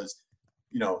 when it was,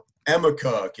 Emma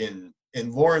Cook and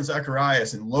Lauren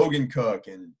Zacharias and Logan Cook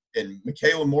and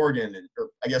Michaela Morgan, or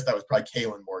I guess that was probably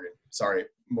Kaylin Morgan. Sorry,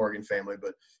 Morgan family,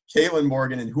 but Kaylin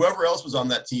Morgan and whoever else was on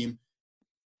that team.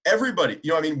 Everybody,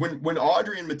 when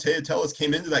Audrey and Mateo Tellis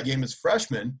came into that game as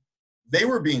freshmen, they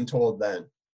were being told then,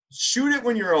 shoot it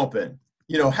when you're open.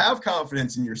 Have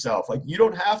confidence in yourself. Like, you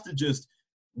don't have to just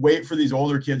wait for these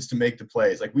older kids to make the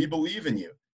plays. Like, we believe in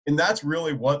you. And that's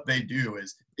really what they do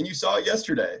and you saw it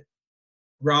yesterday.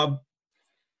 Rob,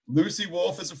 Lucy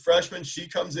Wolf is a freshman. She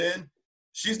comes in.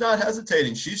 She's not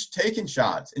hesitating. She's taking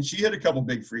shots, and she hit a couple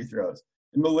big free throws.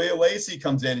 And Malia Lacey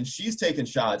comes in, and she's taking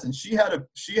shots, and she had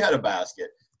a basket.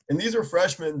 And these are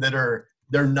freshmen they're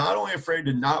not only afraid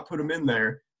to not put them in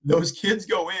there. Those kids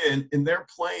go in, and they're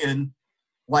playing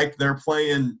like they're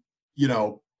playing,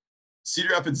 Cedar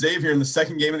Rapids Xavier in the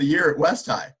second game of the year at West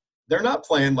High. They're not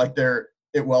playing like they're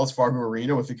at Wells Fargo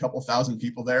Arena with a couple thousand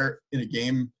people there in a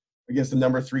game against the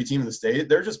number 3 team in the state.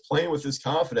 They're just playing with this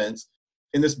confidence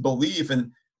and this belief.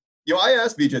 And, I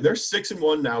asked BJ, they're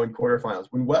 6-1 now in quarterfinals.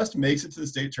 When West makes it to the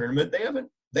state tournament, they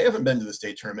haven't been to the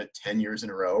state tournament 10 years in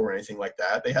a row or anything like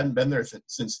that. They hadn't been there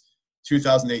since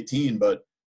 2018. But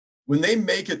when they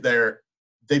make it there,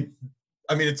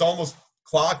 it's almost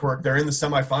clockwork. They're in the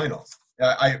semifinals.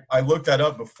 I looked that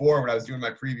up before when I was doing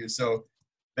my preview. So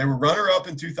they were runner-up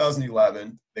in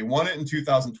 2011. They won it in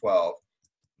 2012.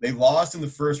 They lost in the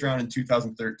first round in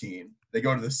 2013. They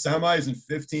go to the semis in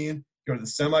 15, go to the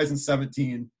semis in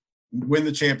 17, win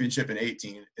the championship in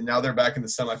 18, and now they're back in the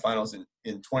semifinals in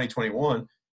 2021.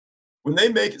 When they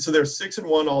make it, so they're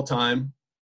 6-1 all time,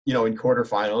 in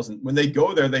quarterfinals. And when they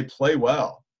go there, they play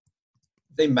well.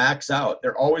 They max out.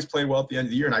 They're always playing well at the end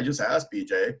of the year. And I just asked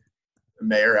BJ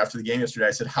Mayer after the game yesterday,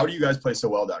 I said, how do you guys play so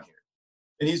well down here?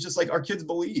 And he's just like, our kids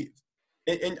believe.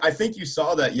 And I think you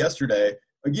saw that yesterday.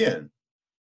 Again,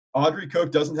 Audrey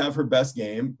Cook doesn't have her best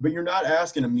game, but you're not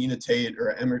asking a Mina Tate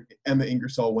or Emma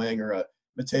Ingersoll-Wang or a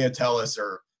Matea Tellis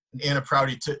or an Anna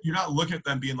Prouty you're not looking at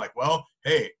them being like, well,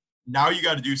 hey, now you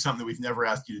got to do something that we've never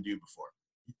asked you to do before.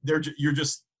 You're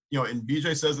just, and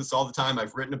BJ says this all the time.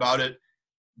 I've written about it.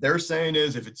 They're saying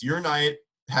is, if it's your night,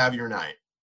 have your night.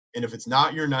 And if it's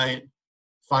not your night,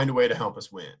 find a way to help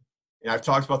us win. And I've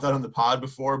talked about that on the pod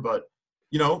before, but,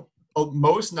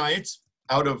 most nights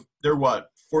out of, they're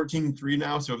 14-3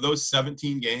 now. So of those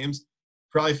 17 games,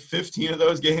 probably 15 of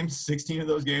those games, 16 of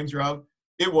those games, Rob,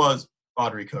 it was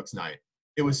Audrey Cook's night.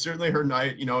 It was certainly her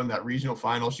night, in that regional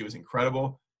final. She was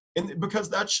incredible. And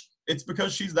it's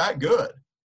because she's that good.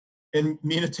 And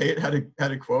Mina Tate had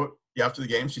a quote after the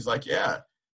game. She's like, yeah,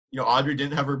 Audrey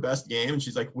didn't have her best game. And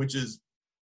she's like, which is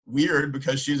weird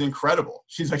because she's incredible.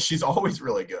 She's like, she's always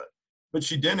really good. But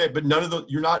she didn't. But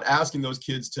you're not asking those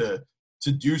kids to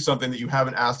do something that you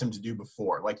haven't asked them to do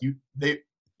before. Like you've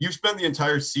spent the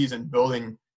entire season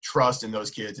building trust in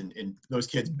those kids and those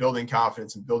kids building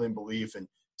confidence and building belief and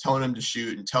telling them to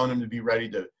shoot and telling them to be ready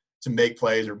to make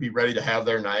plays or be ready to have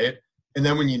their night. And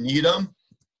then when you need them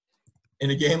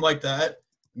in a game like that,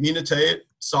 Mina Tate,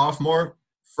 sophomore,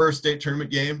 first state tournament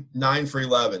game, 9 for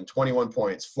 11, 21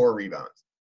 points, 4 rebounds.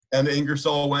 Emma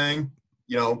Ingersoll-Wang,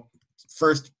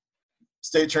 first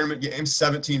state tournament game,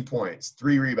 17 points,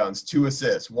 3 rebounds, 2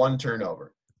 assists, 1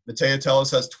 turnover. Matea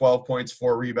Tellis has 12 points,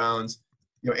 4 rebounds.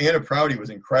 Anna Prouty was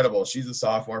incredible. She's a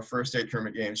sophomore, first state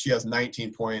tournament game. She has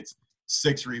 19 points,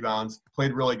 6 rebounds,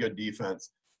 played really good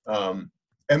defense.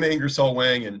 Emma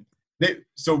Ingersoll-Wang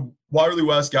so Waterloo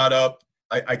West got up.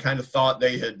 I kind of thought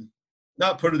they had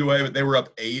not put it away, but they were up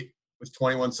 8 with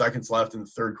 21 seconds left in the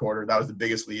third quarter. That was the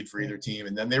biggest lead for either team.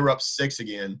 And then they were up 6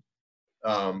 again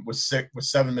with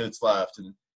 7 minutes left.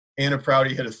 And Anna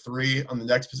Prouty hit a 3 on the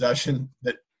next possession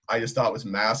that I just thought was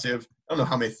massive. I don't know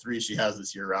how many threes she has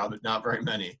this year, Rob, but not very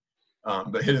many.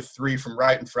 But hit a 3 from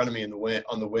right in front of me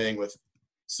on the wing with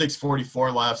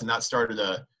 6:44 left, and that started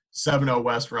a 7-0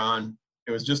 West run.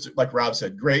 It was just, like Rob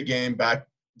said, great game back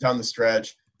down the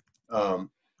stretch.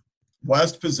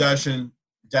 West possession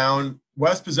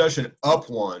up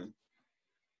 1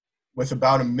 with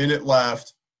about a minute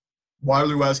left.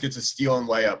 Waterloo West gets a steal and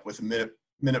layup with a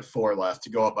minute 4 left to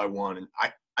go up by 1. And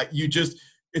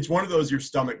it's one of those your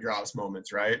stomach drops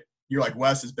moments, right? You're like,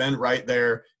 West has been right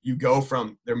there. You go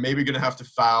from they're maybe going to have to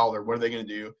foul or what are they going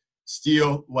to do?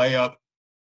 Steal, layup,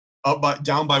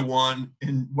 down by 1,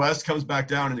 and West comes back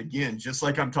down. And again, just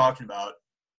like I'm talking about,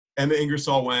 Emma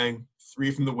Ingersoll-Wang,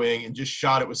 3 from the wing, and just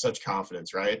shot it with such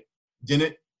confidence, right?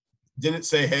 Didn't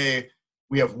say, hey,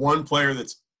 we have one player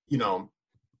that's,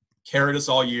 carried us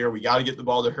all year. We got to get the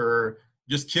ball to her.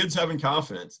 Just kids having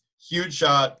confidence. Huge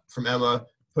shot from Emma,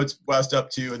 puts West up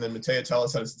 2, and then Matea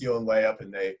Tellis had a steal and layup,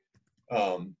 and they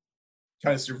kind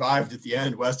of survived at the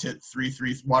end.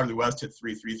 Waterloo West hit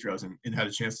 3 free throws and had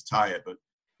a chance to tie it, but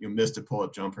missed a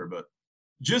pull-up jumper. But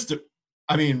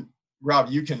Rob,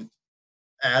 you can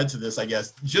add to this, I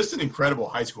guess, just an incredible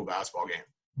high school basketball game.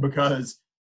 Because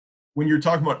when you're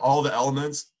talking about all the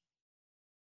elements,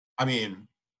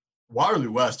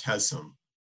 Waterloo West has some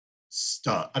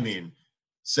stuff.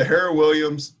 Sahara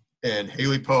Williams and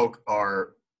Haley Polk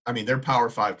are, they're Power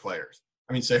 5 players.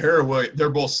 Sahara Williams, they're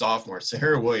both sophomores.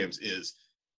 Sahara Williams is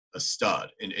a stud,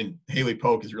 and Haley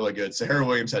Polk is really good. Sahara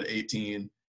Williams had 18.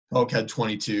 Polk had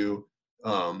 22.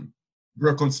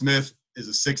 Brooklyn Smith is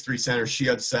a 6'3" center. She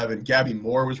had 7. Gabby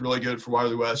Moore was really good for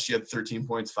Waterloo West. She had 13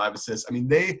 points, 5 assists.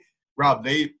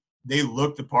 They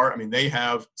look the part. They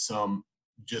have some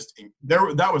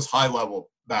that was high-level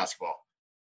basketball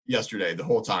yesterday the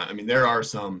whole time. There are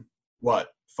some,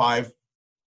 5,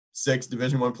 6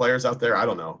 Division I players out there? I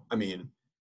don't know.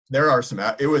 There are some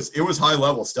 – it was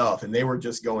high-level stuff, and they were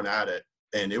just going at it,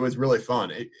 and it was really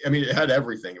fun. It had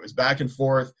everything. It was back and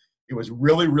forth. It was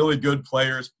really, really good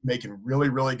players making really,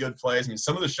 really good plays.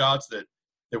 Some of the shots that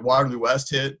Waterloo West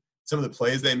hit, some of the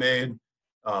plays they made,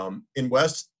 in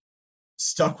West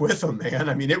stuck with them,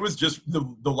 man. It was just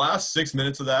the last 6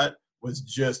 minutes of that was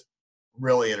just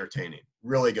really entertaining.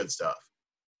 Really good stuff.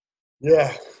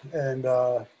 Yeah, and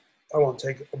I won't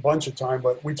take a bunch of time,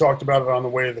 but we talked about it on the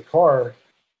way to the car.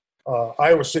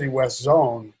 Iowa City West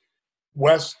zone.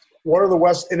 Waterloo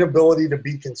West's inability to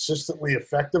be consistently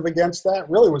effective against that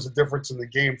really was a difference in the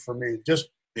game for me. Just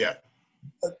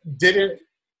didn't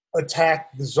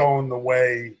attack the zone the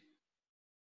way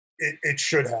it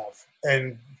should have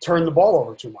and turn the ball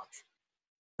over too much.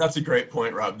 That's a great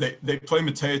point, Rob. They play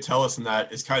Matea Tellis in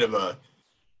that is kind of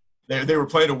they were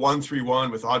playing a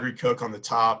 1-3-1 with Audrey Cook on the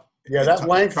top. Yeah, that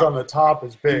length on the top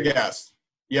is big. Yes.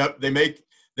 Yep. They make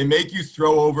you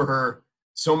throw over her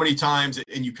so many times,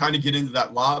 and you kind of get into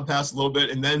that lob pass a little bit.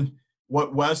 And then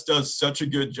what West does such a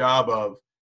good job of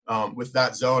with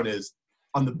that zone is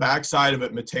on the backside of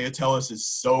it, Matea Tellis is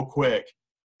so quick,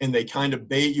 and they kind of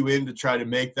bait you in to try to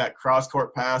make that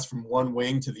cross-court pass from one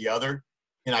wing to the other.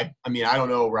 And I mean, I don't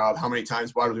know, Rob, how many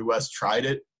times Waterloo West tried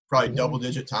it, probably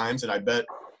double-digit times.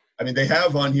 And they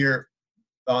have on here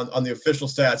on the official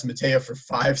stats, Matea for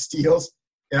 5 steals.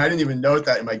 And I didn't even note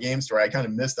that in my game story. I kind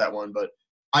of missed that one. But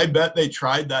I bet they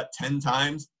tried that 10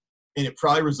 times, and it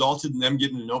probably resulted in them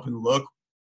getting an open look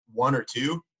 1 or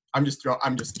 2. I'm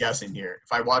just guessing here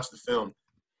if I watch the film.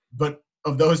 But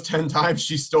of those 10 times,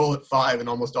 she stole at 5, and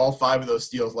almost all 5 of those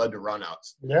steals led to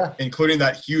runouts. Yeah. Including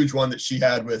that huge one that she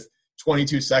had with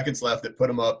 22 seconds left that put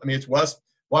them up. I mean, it's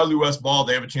Waterloo West ball.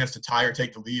 They have a chance to tie or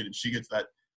take the lead, and she gets that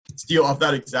steal off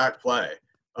that exact play.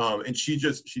 And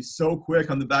she's so quick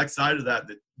on the backside of that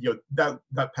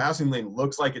that passing lane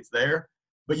looks like it's there,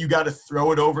 but you got to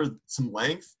throw it over some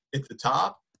length at the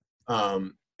top.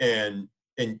 And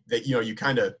that, you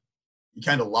kind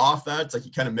of loft that. It's like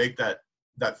you kind of make that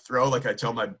throw, like I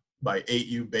tell my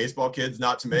 8U baseball kids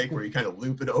not to make, where you kind of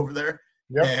loop it over there.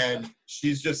 Yep. And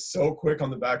she's just so quick on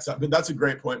the backside. But that's a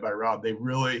great point by Rob. They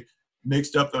really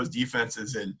mixed up those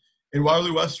defenses, and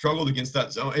Waterloo West struggled against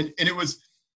that zone. And it was,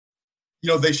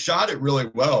 they shot it really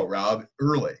well, Rob,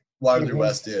 early. Waterloo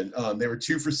West did. They were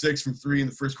 2 for 6 from 3 in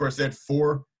the first quarter. They had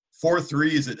four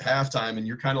threes at halftime, and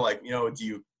you're kind of like,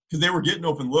 because they were getting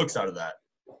open looks out of that.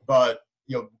 But,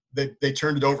 they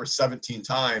turned it over 17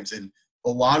 times, and a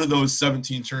lot of those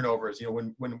 17 turnovers,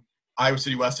 when Iowa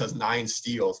City West has 9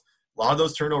 steals, a lot of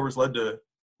those turnovers led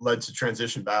to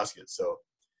transition baskets. So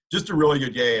just a really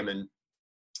good game. And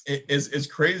as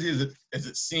crazy as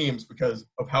it seems, because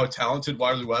of how talented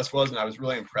Waterloo West was, and I was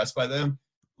really impressed by them,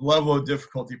 the level of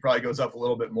difficulty probably goes up a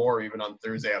little bit more even on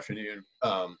Thursday afternoon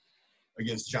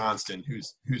against Johnston,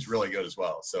 who's really good as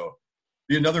well. So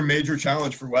be another major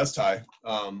challenge for West High.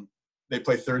 They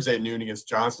play Thursday at noon against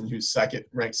Johnston, who's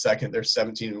ranked second. They're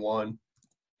 17-1,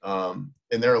 and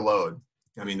they're a load.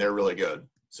 I mean, they're really good.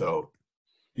 So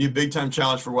be a big-time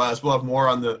challenge for West. We'll have more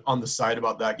on the site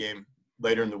about that game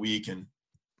later in the week, and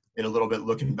in a little bit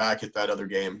looking back at that other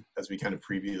game as we kind of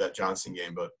preview that Johnston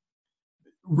game. But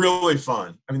really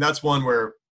fun. I mean, that's one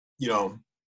where,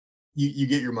 you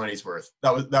get your money's worth.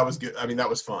 That was good. I mean, that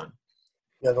was fun.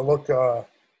 Yeah, the look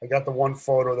I got the one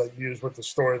photo that you used with the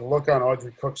story. The look on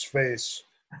Audrey Cook's face,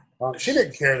 she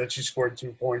didn't care that she scored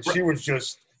 2 points. Right. She was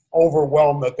just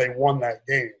overwhelmed that they won that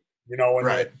game, and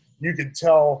right. You could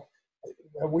tell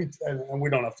 – and we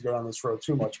don't have to go down this road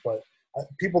too much, but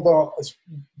people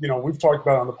don't – we've talked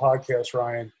about it on the podcast,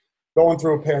 Ryan, going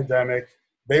through a pandemic.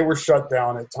 They were shut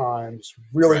down at times,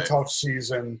 really right. tough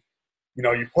season.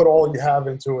 You put all you have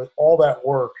into it, all that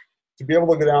work, to be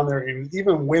able to go down there and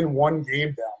even win one game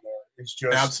down there. It's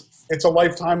just, it's a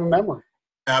lifetime of memory.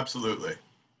 Absolutely.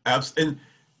 And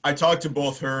I talked to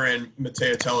both her and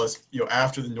Matea Tellis,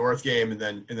 after the North game, and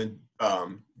then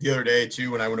the other day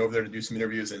too, when I went over there to do some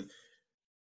interviews. And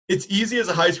it's easy as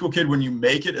a high school kid when you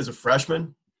make it as a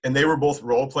freshman, and they were both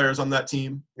role players on that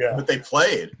team. Yeah. But they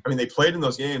played. I mean, they played in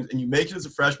those games, and you make it as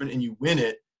a freshman and you win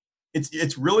it.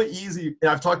 It's really easy. And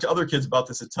I've talked to other kids about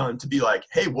this a ton, to be like,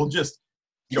 hey, we'll just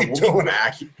 – we'll be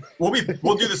back.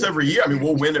 We'll do this every year. I mean,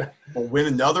 we'll win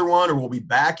another one, or we'll be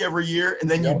back every year. And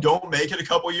then you don't make it a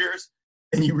couple years,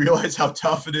 and you realize how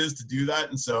tough it is to do that.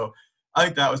 And so I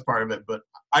think that was part of it. But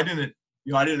I didn't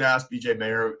ask BJ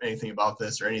Mayer anything about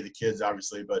this, or any of the kids,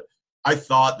 obviously. But I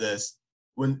thought this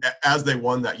as they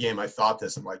won that game. I thought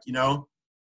this. I'm like,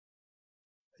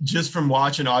 just from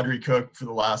watching Audrey Cook for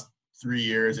the last 3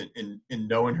 years and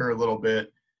knowing her a little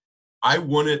bit, I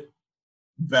wouldn't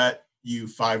bet you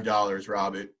 $5,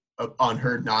 Rob, on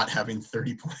her not having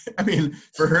 30 points. I mean,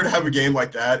 for her to have a game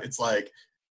like that, it's like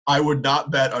I would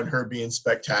not bet on her being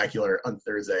spectacular on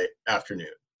Thursday afternoon,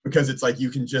 because it's like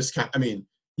you can just you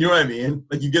know what I mean?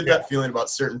 Like you get that feeling about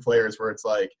certain players where it's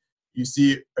like you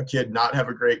see a kid not have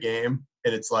a great game,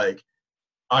 and it's like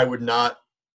I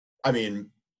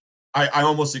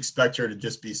almost expect her to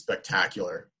just be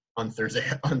spectacular on Thursday.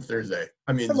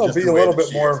 I mean, there'll be a little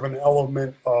bit more of an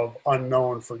element of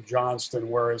unknown for Johnston,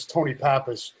 whereas Tony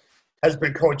Pappas has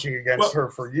been coaching against her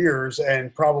for years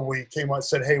and probably came out and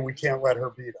said, hey, we can't let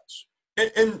her beat us.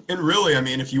 And really, I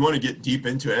mean, if you want to get deep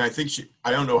into it, and I think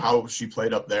I don't know how she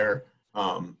played up there.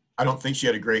 I don't think she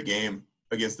had a great game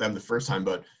against them the first time,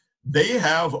 but they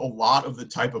have a lot of the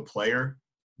type of player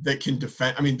that can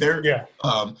defend. I mean, they're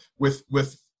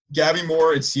with Gabby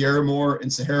Moore and Sierra Moore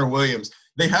and Sahara Williams,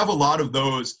 they have a lot of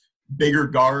those bigger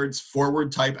guards,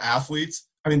 forward type athletes.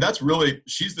 I mean,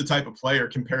 she's the type of player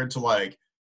compared to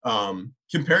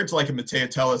compared to like a Matea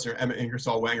Tellis or Emma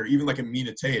Ingersoll-Wang or even like a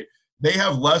Mina Tate, they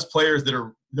have less players that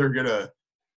are going to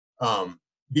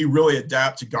be really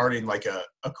adapt to guarding like a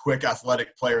quick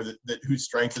athletic player that whose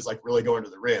strength is like really going to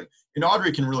the rim. And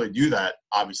Audrey can really do that,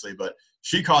 obviously, but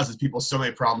she causes people so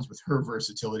many problems with her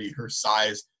versatility, her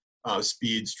size,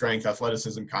 speed, strength,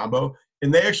 athleticism combo.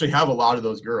 And they actually have a lot of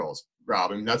those girls,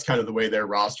 Rob. I mean, that's kind of the way their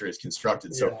roster is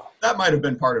constructed. So that might have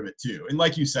been part of it too. And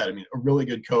like you said, I mean, a really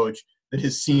good coach that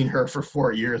has seen her for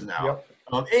 4 years now,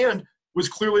 and was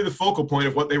clearly the focal point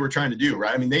of what they were trying to do,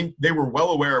 right? I mean, they were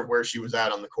well aware of where she was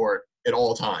at on the court at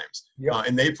all times.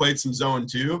 And they played some zone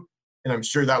too. And I'm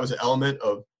sure that was an element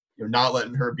of, you know, not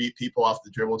letting her beat people off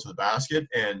the dribble to the basket.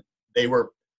 And they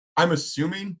were, I'm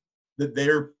assuming that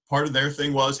their part of their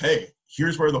thing was, hey,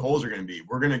 here's where the holes are going to be.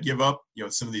 We're going to give up, you know,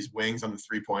 some of these wings on the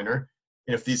 3-pointer.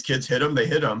 And if these kids hit them, they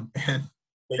hit them, and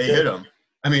they hit them.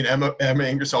 I mean, Emma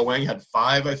Ingersoll-Wang had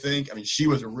 5, I think. I mean, she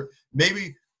was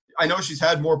maybe – I know she's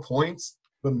had more points,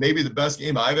 but maybe the best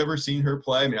game I've ever seen her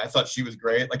play. I mean, I thought she was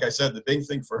great. Like I said, the big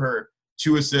thing for her,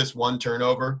 2 assists, 1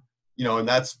 turnover, you know, and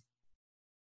that's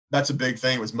a big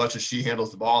thing as much as she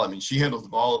handles the ball. I mean, she handles the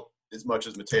ball as much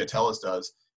as Matea Tellis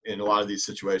does in a lot of these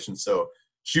situations. So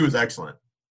she was excellent.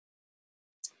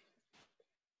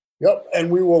 Yep, and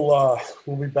we will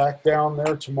we'll be back down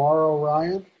there tomorrow,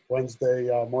 Ryan, Wednesday,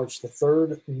 March the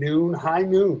 3rd, high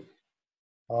noon,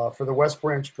 for the West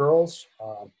Branch girls.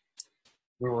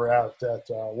 We were out at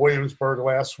Williamsburg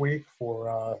last week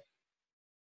for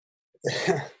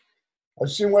I've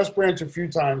seen West Branch a few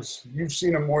times. You've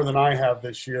seen them more than I have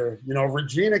this year. You know,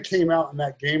 Regina came out in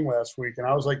that game last week, and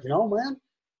I was like, you know, man,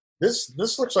 this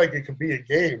looks like it could be a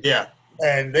game. Yeah.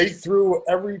 And they threw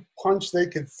every punch they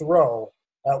could throw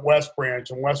at West Branch,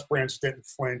 and West Branch didn't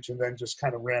flinch and then just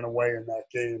kind of ran away in that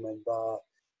game. And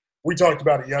we talked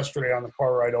about it yesterday on the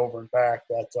car ride over and back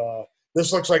that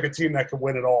this looks like a team that could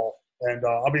win it all. And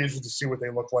I'll be interested to see what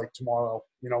they look like tomorrow.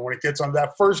 You know, when it gets on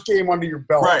that first game under your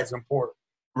belt is important.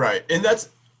 Right. And that's,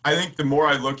 I think the more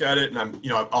I look at it, and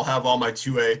I'll have all my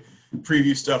 2A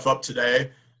preview stuff up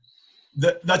today.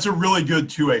 That's a really good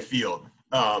 2A field.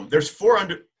 There's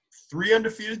 3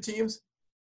 undefeated teams.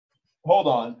 Hold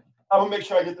on. I'm going to make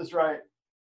sure I get this right.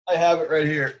 I have it right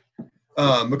here.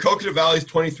 Maquoketa Valley's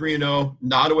 23-0.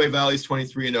 Nottoway Valley's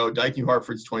 23-0. Dyke New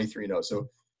Hartford's 23-0. So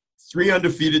 3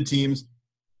 undefeated teams.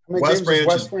 How many games has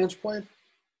West Branch played?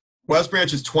 West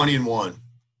Branch is 20-1.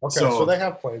 Okay, so they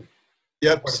have played.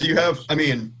 Yep. So you have, I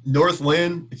mean, North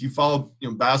Lynn, if you follow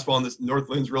basketball in this, North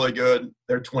Lynn's really good.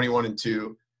 They're 21-2.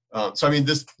 So, I mean,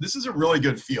 this is a really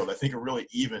good field. I think a really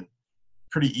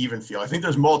pretty even field. I think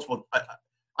there's multiple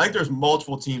I think there's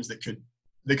multiple teams that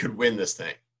could win this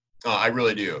thing. I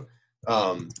really do.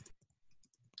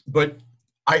 But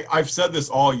I've said this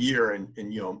all year,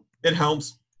 and you know, it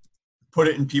helps put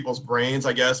it in people's brains,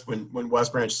 I guess, when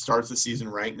West Branch starts the season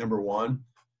ranked number 1.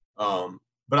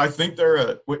 But I think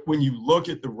when you look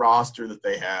at the roster that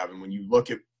they have, and when you look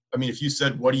at, I mean, if you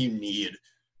said, what do you need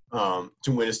to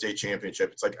win a state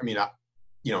championship? It's like, I mean,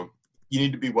 you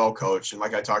need to be well coached. And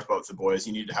like I talked about with the boys,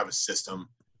 you need to have a system,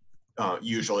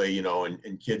 usually, you know,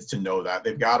 and kids to know that.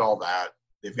 They've got all that.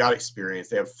 They've got experience.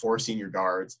 They have 4 senior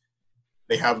guards.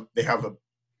 They have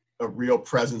a real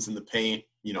presence in the paint,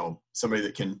 you know, somebody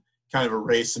that can kind of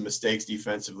erase some mistakes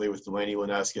defensively with Delaney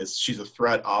Lineskis. She's a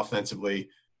threat offensively.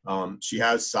 She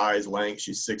has size, length.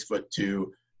 She's 6'2",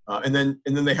 and then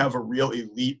they have a real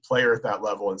elite player at that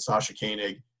level in Sasha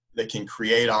Koenig that can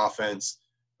create offense.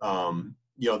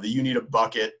 You know, you need a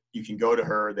bucket. You can go to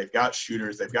her. They've got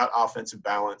shooters. They've got offensive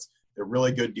balance. They're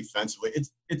really good defensively.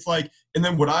 It's like, and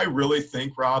then what I really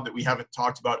think, Rob, that we haven't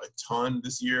talked about a ton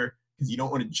this year, because you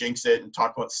don't want to jinx it and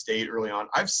talk about state early on.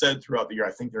 I've said throughout the year,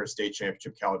 I think they're a state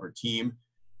championship caliber team.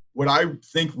 What I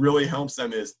think really helps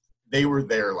them is they were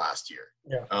there last year.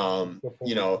 Yeah.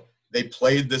 You know, they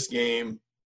played this game,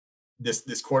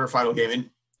 this quarterfinal game. And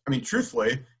I mean,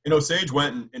 truthfully, you know, Osage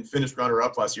went and finished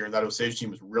runner-up last year, and that Osage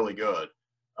team was really good.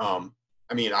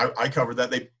 I mean, I covered that.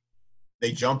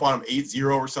 They jump on them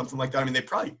 8-0 or something like that. I mean, they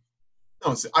probably –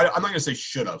 I'm not going to say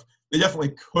should have. They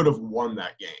definitely could have won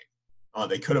that game.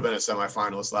 They could have been a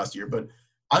semifinalist last year. But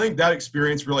I think that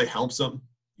experience really helps them.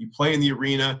 You play in the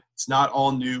arena. It's not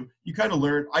all new. You kind of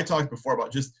learn – I talked before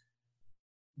about just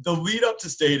the lead up to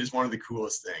state is one of the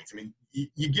coolest things. I mean,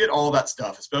 you get all that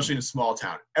stuff, especially in a small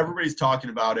town. Everybody's talking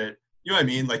about it. You know what I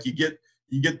mean? Like you get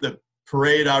the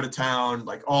parade out of town,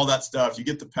 like all that stuff. You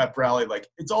get the pep rally. Like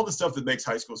it's all the stuff that makes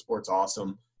high school sports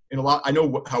awesome. And I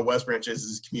know how West Branch is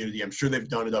as a community. I'm sure they've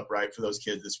done it up right for those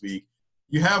kids this week.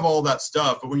 You have all that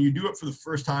stuff, but when you do it for the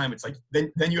first time, it's like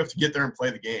then you have to get there and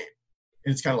play the game.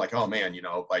 And it's kind of like, oh man, you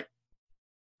know, like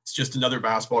it's just another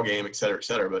basketball game, et cetera, et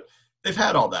cetera. But they've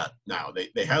had all that now.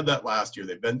 They had that last year.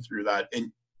 They've been through that.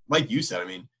 And like you said, I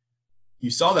mean, you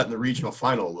saw that in the regional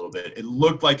final a little bit. It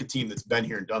looked like a team that's been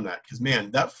here and done that. Because,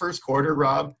 man, that first quarter,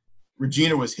 Rob,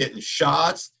 Regina was hitting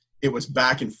shots. It was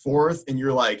back and forth. And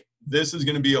you're like, this is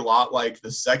going to be a lot like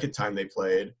the second time they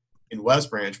played in West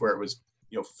Branch, where it was,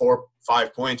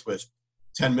 4-5 points with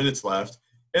 10 minutes left.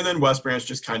 And then West Branch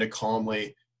just kind of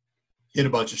calmly hit a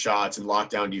bunch of shots and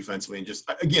locked down defensively. And just,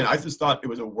 again, I just thought it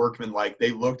was a workman-like.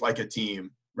 They looked like a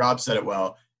team. Rob said it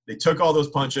well. They took all those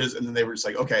punches, and then they were just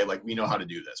like, okay, like, we know how to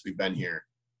do this. We've been here.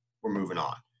 We're moving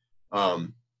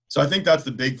on. So I think that's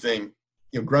the big thing.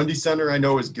 Grundy Center, I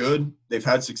know, is good. They've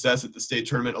had success at the state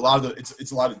tournament.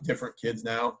 It's a lot of different kids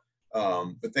now,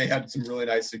 but they had some really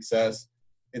nice success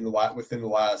within the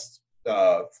last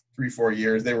 3-4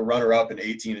 years. They were runner-up in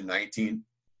 18 and 19.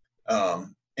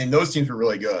 And those teams were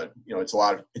really good. It's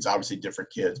obviously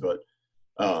different kids, but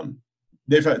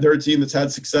they're a team that's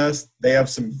had success. They have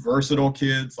some versatile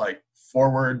kids, like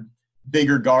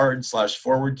bigger guard /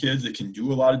 forward kids that can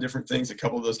do a lot of different things. A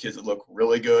couple of those kids that look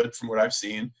really good from what I've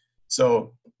seen.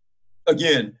 So,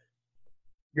 again,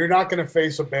 you're not going to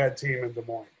face a bad team in Des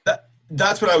Moines.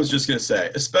 That's what I was just going to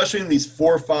say, especially in these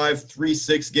 4-5,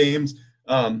 3-6 games.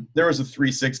 There was a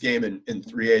 3-6 game in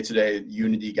 3A today.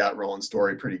 Unity got Roland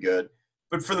Story pretty good.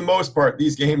 But for the most part,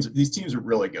 these teams are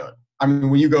really good. I mean,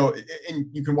 when you go and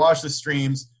you can watch the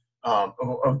streams of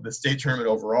the state tournament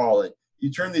overall, and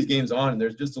you turn these games on, and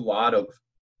there's just a lot of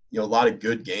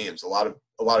good games, a lot of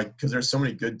because there's so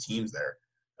many good teams there.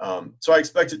 So I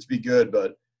expect it to be good,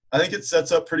 but I think it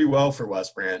sets up pretty well for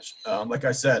West Branch. Like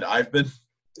I said,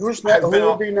 who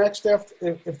would be next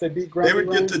if they beat Grundy? They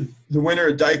would get the winner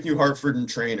of Dyke, New Hartford, and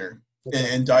Trainer.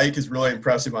 Okay. And Dyke is really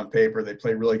impressive on paper. They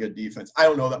play really good defense. I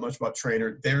don't know that much about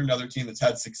Trainer. They're another team that's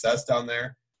had success down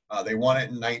there. They won it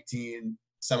in 19,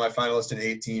 semifinalist in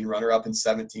 18, runner-up in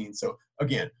 17. So,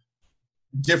 again,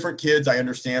 different kids, I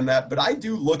understand that. But I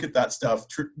do look at that stuff.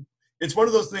 It's one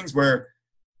of those things where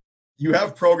you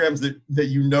have programs that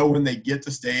when they get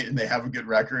to state and they have a good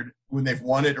record, when they've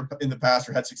won it in the past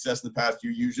or had success in the past,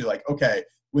 you're usually like, okay,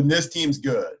 when this team's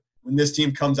good, when this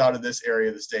team comes out of this area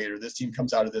of the state or this team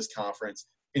comes out of this conference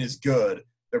and is good,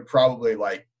 they're probably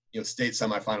like, state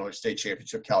semifinal or state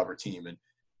championship caliber team. And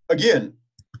again,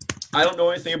 I don't know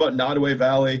anything about Nottoway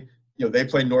Valley. They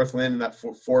play Northland in that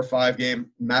 4-5 game.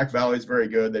 Mac Valley is very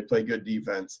good. They play good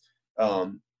defense.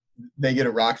 They get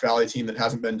a Rock Valley team that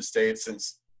hasn't been to state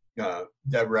since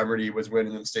Deb Remerdy was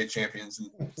winning them state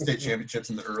championships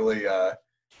in the early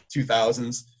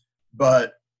 2000s.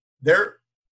 But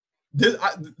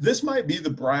this might be the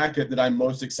bracket that I'm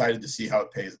most excited to see how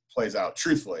it plays out,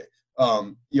 truthfully.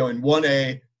 In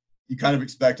 1A, you kind of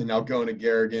expect an Algona,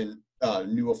 Garrigan,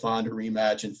 Newell Fonda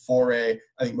rematch. In 4A,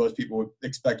 I think most people would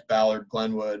expect Ballard,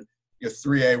 Glenwood.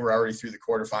 3A, we're already through the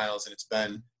quarterfinals, and it's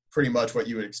been pretty much what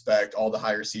you would expect. All the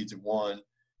higher seeds have won.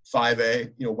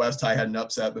 5A, West High had an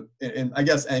upset, but and I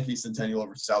guess Enki Centennial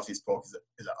over Southeast Polk is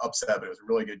an upset, but it was a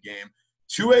really good game.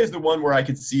 2A is the one where I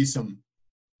could see some,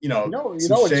 some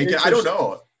shaking. I don't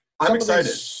know. I'm excited. Of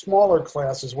these smaller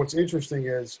classes, what's interesting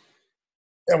is,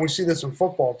 and we see this in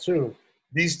football too,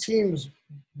 these teams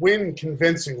win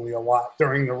convincingly a lot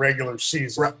during the regular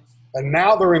season. Right. And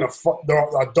now they're in a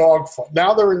dog fight.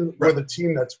 Now they're in with a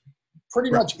team that's pretty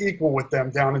much equal with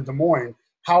them down in Des Moines.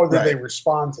 How do they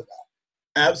respond to that?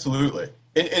 Absolutely.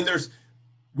 And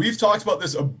we've talked about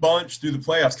this a bunch through the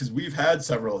playoffs because we've had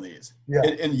several of these. Yeah.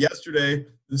 And yesterday,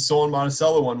 the Solon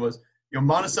Monticello one was,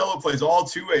 Monticello plays all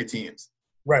 2A teams.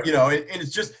 Right. And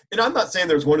it's just – and I'm not saying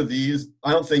there's one of these.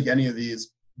 I don't think any of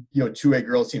these, 2A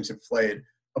girls teams have played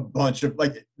a bunch of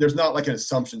 – there's not like an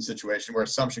Assumption situation where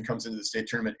Assumption comes into the state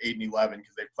tournament 8-11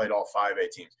 because they've played all 5A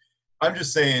teams. I'm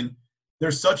just saying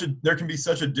there can be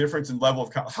such a difference in level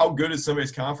of – how good is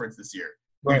somebody's conference this year?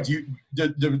 Right.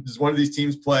 Does one of these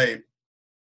teams play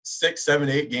 6, 7,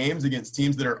 8 games against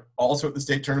teams that are also at the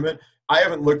state tournament? I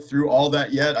haven't looked through all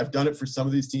that yet. I've done it for some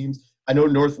of these teams. I know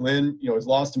Northland, has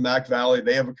lost to Mac Valley.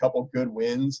 They have a couple good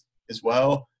wins as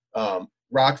well.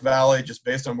 Rock Valley, just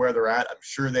based on where they're at, I'm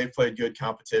sure they've played good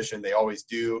competition. They always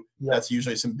do. Yeah. That's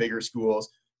usually some bigger schools.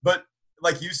 But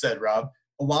like you said, Rob,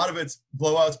 a lot of it's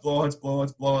blowouts.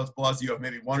 You have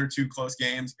maybe 1 or 2 close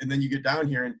games, and then you get down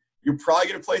here and you're probably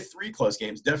going to play 3 close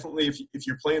games. Definitely, if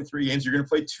you're playing 3 games, you're going to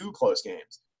play 2 close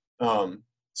games.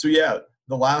 So, yeah,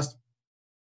 those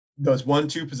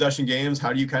 1-2 possession games,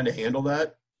 how do you kind of handle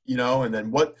that? And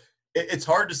then it's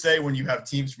hard to say when you have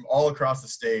teams from all across the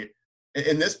state.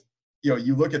 In this,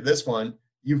 you look at this one,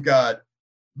 you've got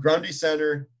Grundy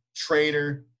Center,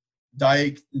 Trainer,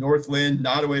 Dike, Northland,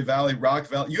 Nottoway Valley, Rock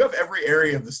Valley. You have every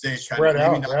area of the state spread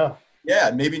out. Maybe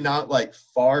not, maybe not like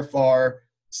far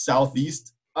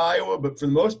southeast Iowa, but for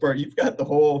the most part, you've got the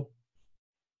whole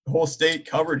state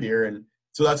covered here. And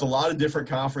so that's a lot of different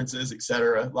conferences, et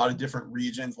cetera, a lot of different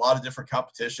regions, a lot of different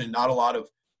competition, not a lot of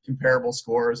comparable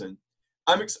scores. And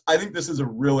I think this is a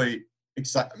really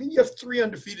exciting. I mean, you have 3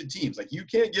 undefeated teams. Like, you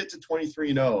can't get to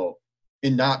 23-0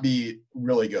 and not be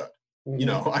really good. Mm-hmm. You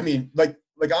know, I mean, like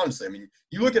honestly, I mean,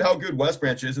 you look at how good West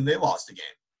Branch is, and they lost a game.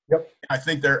 Yep. I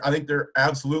think they're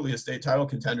absolutely a state title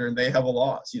contender, and they have a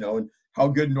loss. You know, and how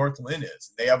good Northland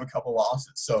is, they have a couple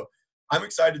losses. So I'm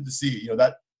excited to see. You know,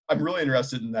 that I'm really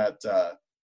interested in that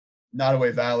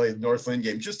Nottoway Valley Northland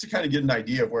game, just to kind of get an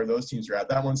idea of where those teams are at.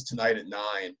 That one's tonight at 9.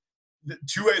 The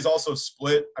 2A is also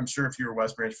split. I'm sure if you're a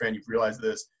West Branch fan, you've realized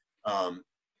this.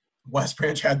 West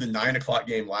Branch had the 9 o'clock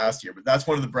game last year, but that's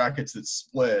one of the brackets that's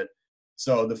split.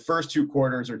 So the first 2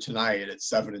 quarters are tonight at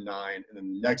 7 and 9, and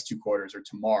then the next 2 quarters are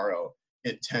tomorrow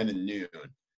at 10 and noon.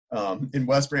 In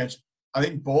West Branch, I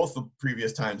think both the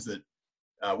previous times that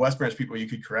West Branch people, you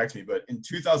could correct me, but in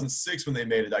 2006 when they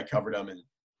made it, I covered them, and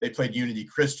they played Unity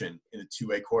Christian in a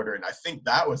 2A quarter, and I think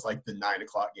that was like the 9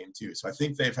 o'clock game too. So I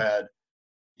think they've had,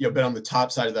 you know, been on the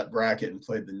top side of that bracket and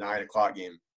played the 9 o'clock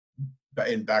game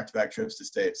in back-to-back trips to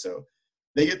state. So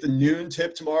they get the noon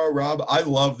tip tomorrow, Rob. I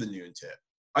love the noon tip.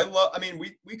 I mean,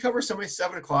 we cover so many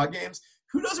 7 o'clock games.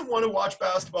 Who doesn't want to watch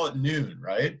basketball at noon,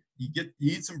 right? You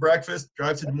eat some breakfast,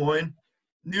 drive to Des Moines.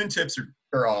 Noon tips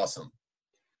are awesome.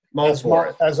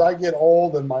 As I get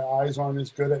old and my eyes aren't as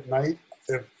good at night,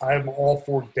 I'm all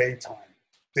for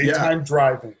daytime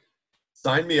driving.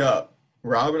 Sign me up.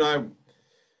 Rob and I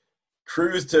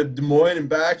cruised to Des Moines and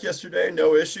back yesterday,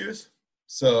 no issues.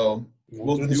 So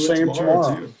we'll do the same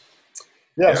tomorrow too.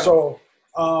 Yeah. So,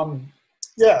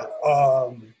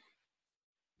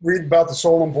 read about the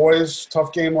Solon boys.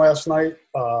 Tough game last night.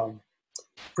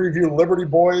 Preview Liberty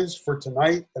boys for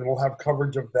tonight, and we'll have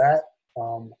coverage of that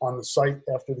on the site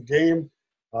after the game.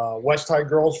 West High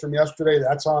girls from yesterday,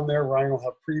 that's on there. Ryan will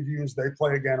have previews. They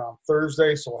play again on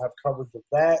Thursday, so we'll have coverage of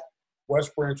that.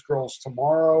 West Branch girls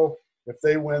tomorrow. If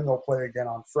they win, they'll play again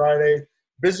on Friday.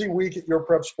 Busy week at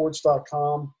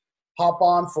yourprepsports.com. Hop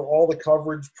on for all the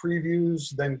coverage,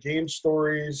 previews, then game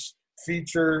stories,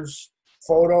 features,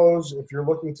 photos. If you're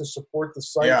looking to support the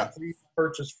site, please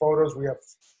purchase photos. We have,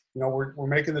 we're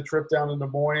making the trip down to Des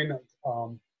Moines.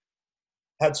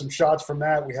 Had some shots from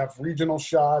that. We have regional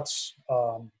shots,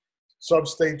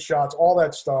 sub-state shots, all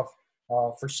that stuff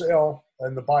for sale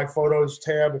in the Buy Photos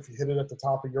tab if you hit it at the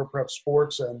top of Your Prep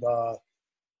Sports. And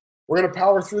we're going to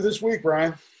power through this week,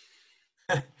 Brian.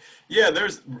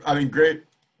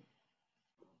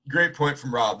 Great point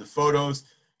from Rob. The photos,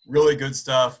 really good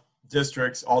stuff.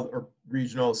 Districts, or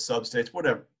regionals, sub-states,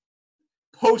 whatever.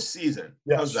 Postseason.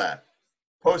 Yes. How's that?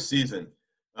 Postseason.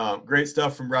 Great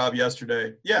stuff from Rob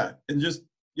yesterday. Yeah, and just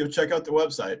check out the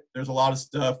website. There's a lot of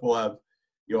stuff. We'll have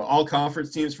all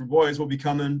conference teams for boys will be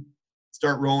coming,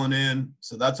 start rolling in.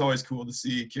 So that's always cool to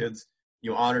see kids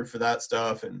honored for that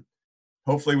stuff. And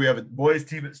hopefully we have a boys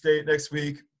team at state next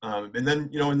week. And then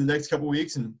in the next couple of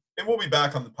weeks, and we'll be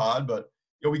back on the pod. But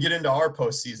we get into our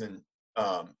postseason.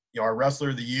 Our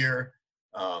wrestler of the year,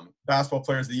 basketball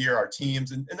players of the year, our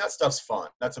teams, and that stuff's fun.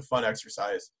 That's a fun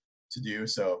exercise to do.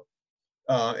 So.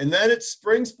 And then it's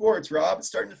spring sports, Rob. It's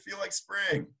starting to feel like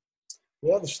spring.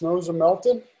 Yeah, the snows are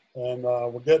melting, and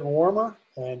we're getting warmer,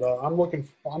 and I'm looking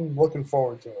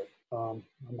forward to it. I'm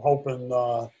hoping,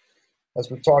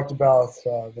 as we've talked about,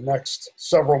 the next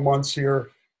several months here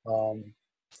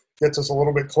gets us a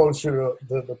little bit closer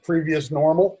to the previous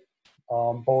normal,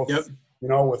 both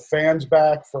with fans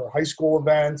back for high school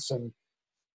events and.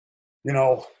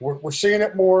 We're seeing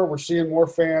it more. We're seeing more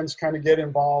fans kind of get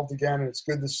involved again, and it's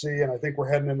good to see. And I think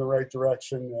we're heading in the right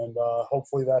direction. And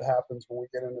hopefully that happens when we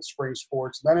get into spring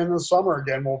sports. And then in the summer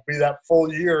again, will be that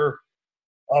full year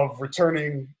of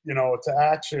returning, to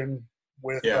action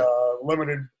with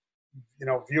limited,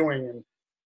 viewing.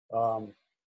 And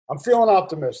I'm feeling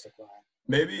optimistic,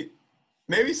 Ryan.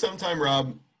 Maybe sometime,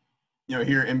 Rob,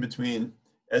 here in between,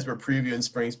 as we're previewing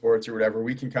spring sports or whatever,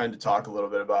 we can kind of talk a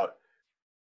little bit about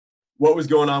what was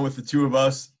going on with the two of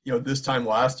us, this time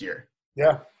last year.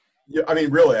 Yeah. I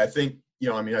mean, really, I think,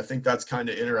 I think that's kind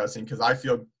of interesting because I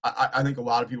think a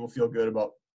lot of people feel good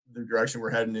about the direction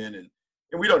we're heading in, and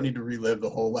we don't need to relive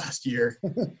the whole last year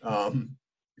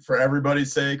for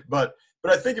everybody's sake. But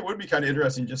I think it would be kind of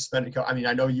interesting just spending.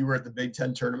 I know you were at the Big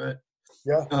Ten tournament.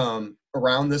 Yeah.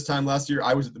 Around this time last year,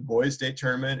 I was at the boys state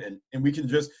tournament, and we can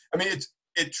just.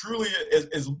 It truly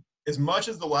is as much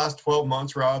as the last 12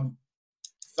 months, Rob.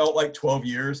 Felt like 12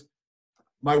 years.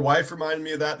 my wife reminded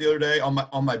me of that the other day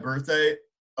on my birthday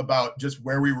about just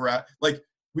where we were at. Like,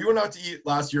 we went out to eat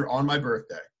last year on my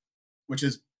birthday, which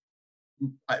is,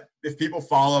 if people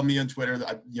follow me on Twitter,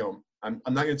 I'm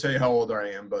not going to tell you how old I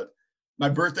am, but my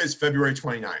birthday is February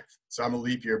 29th. So I'm a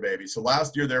leap year baby. So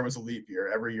last year there was a leap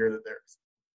year. Every year that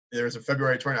there's a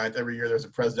February 29th, every year there's a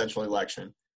presidential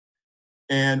election.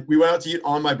 And we went out to eat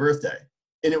on my birthday.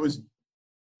 And it was,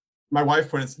 my wife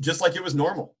put it just like it was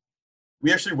normal.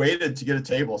 We actually waited to get a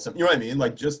table. So, you know what I mean?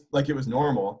 Like, just like it was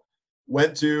normal.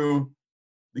 Went to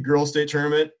the girls' state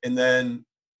tournament and then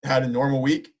had a normal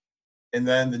week. And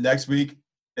then the next week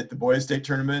at the boys' state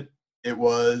tournament, it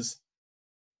was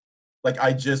like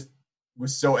I just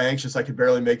was so anxious I could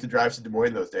barely make the drives to Des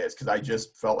Moines those days because I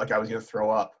just felt like I was going to throw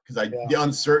up because the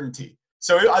uncertainty.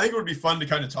 So I think it would be fun to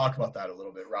kind of talk about that a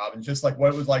little bit, Rob, and just like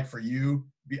what it was like for you.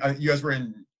 You guys were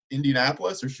in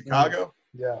Indianapolis or Chicago?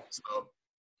 Yeah. So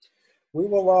we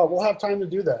will. We'll have time to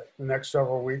do that in the next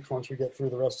several weeks once we get through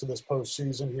the rest of this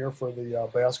postseason here for the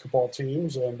basketball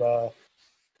teams. And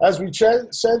as we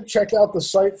said, check out the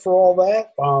site for all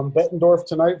that. Bettendorf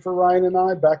tonight for Ryan and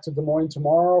I. Back to Des Moines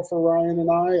tomorrow for Ryan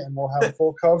and I, and we'll have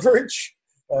full coverage.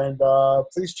 And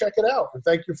please check it out. And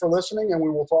thank you for listening. And we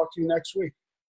will talk to you next week.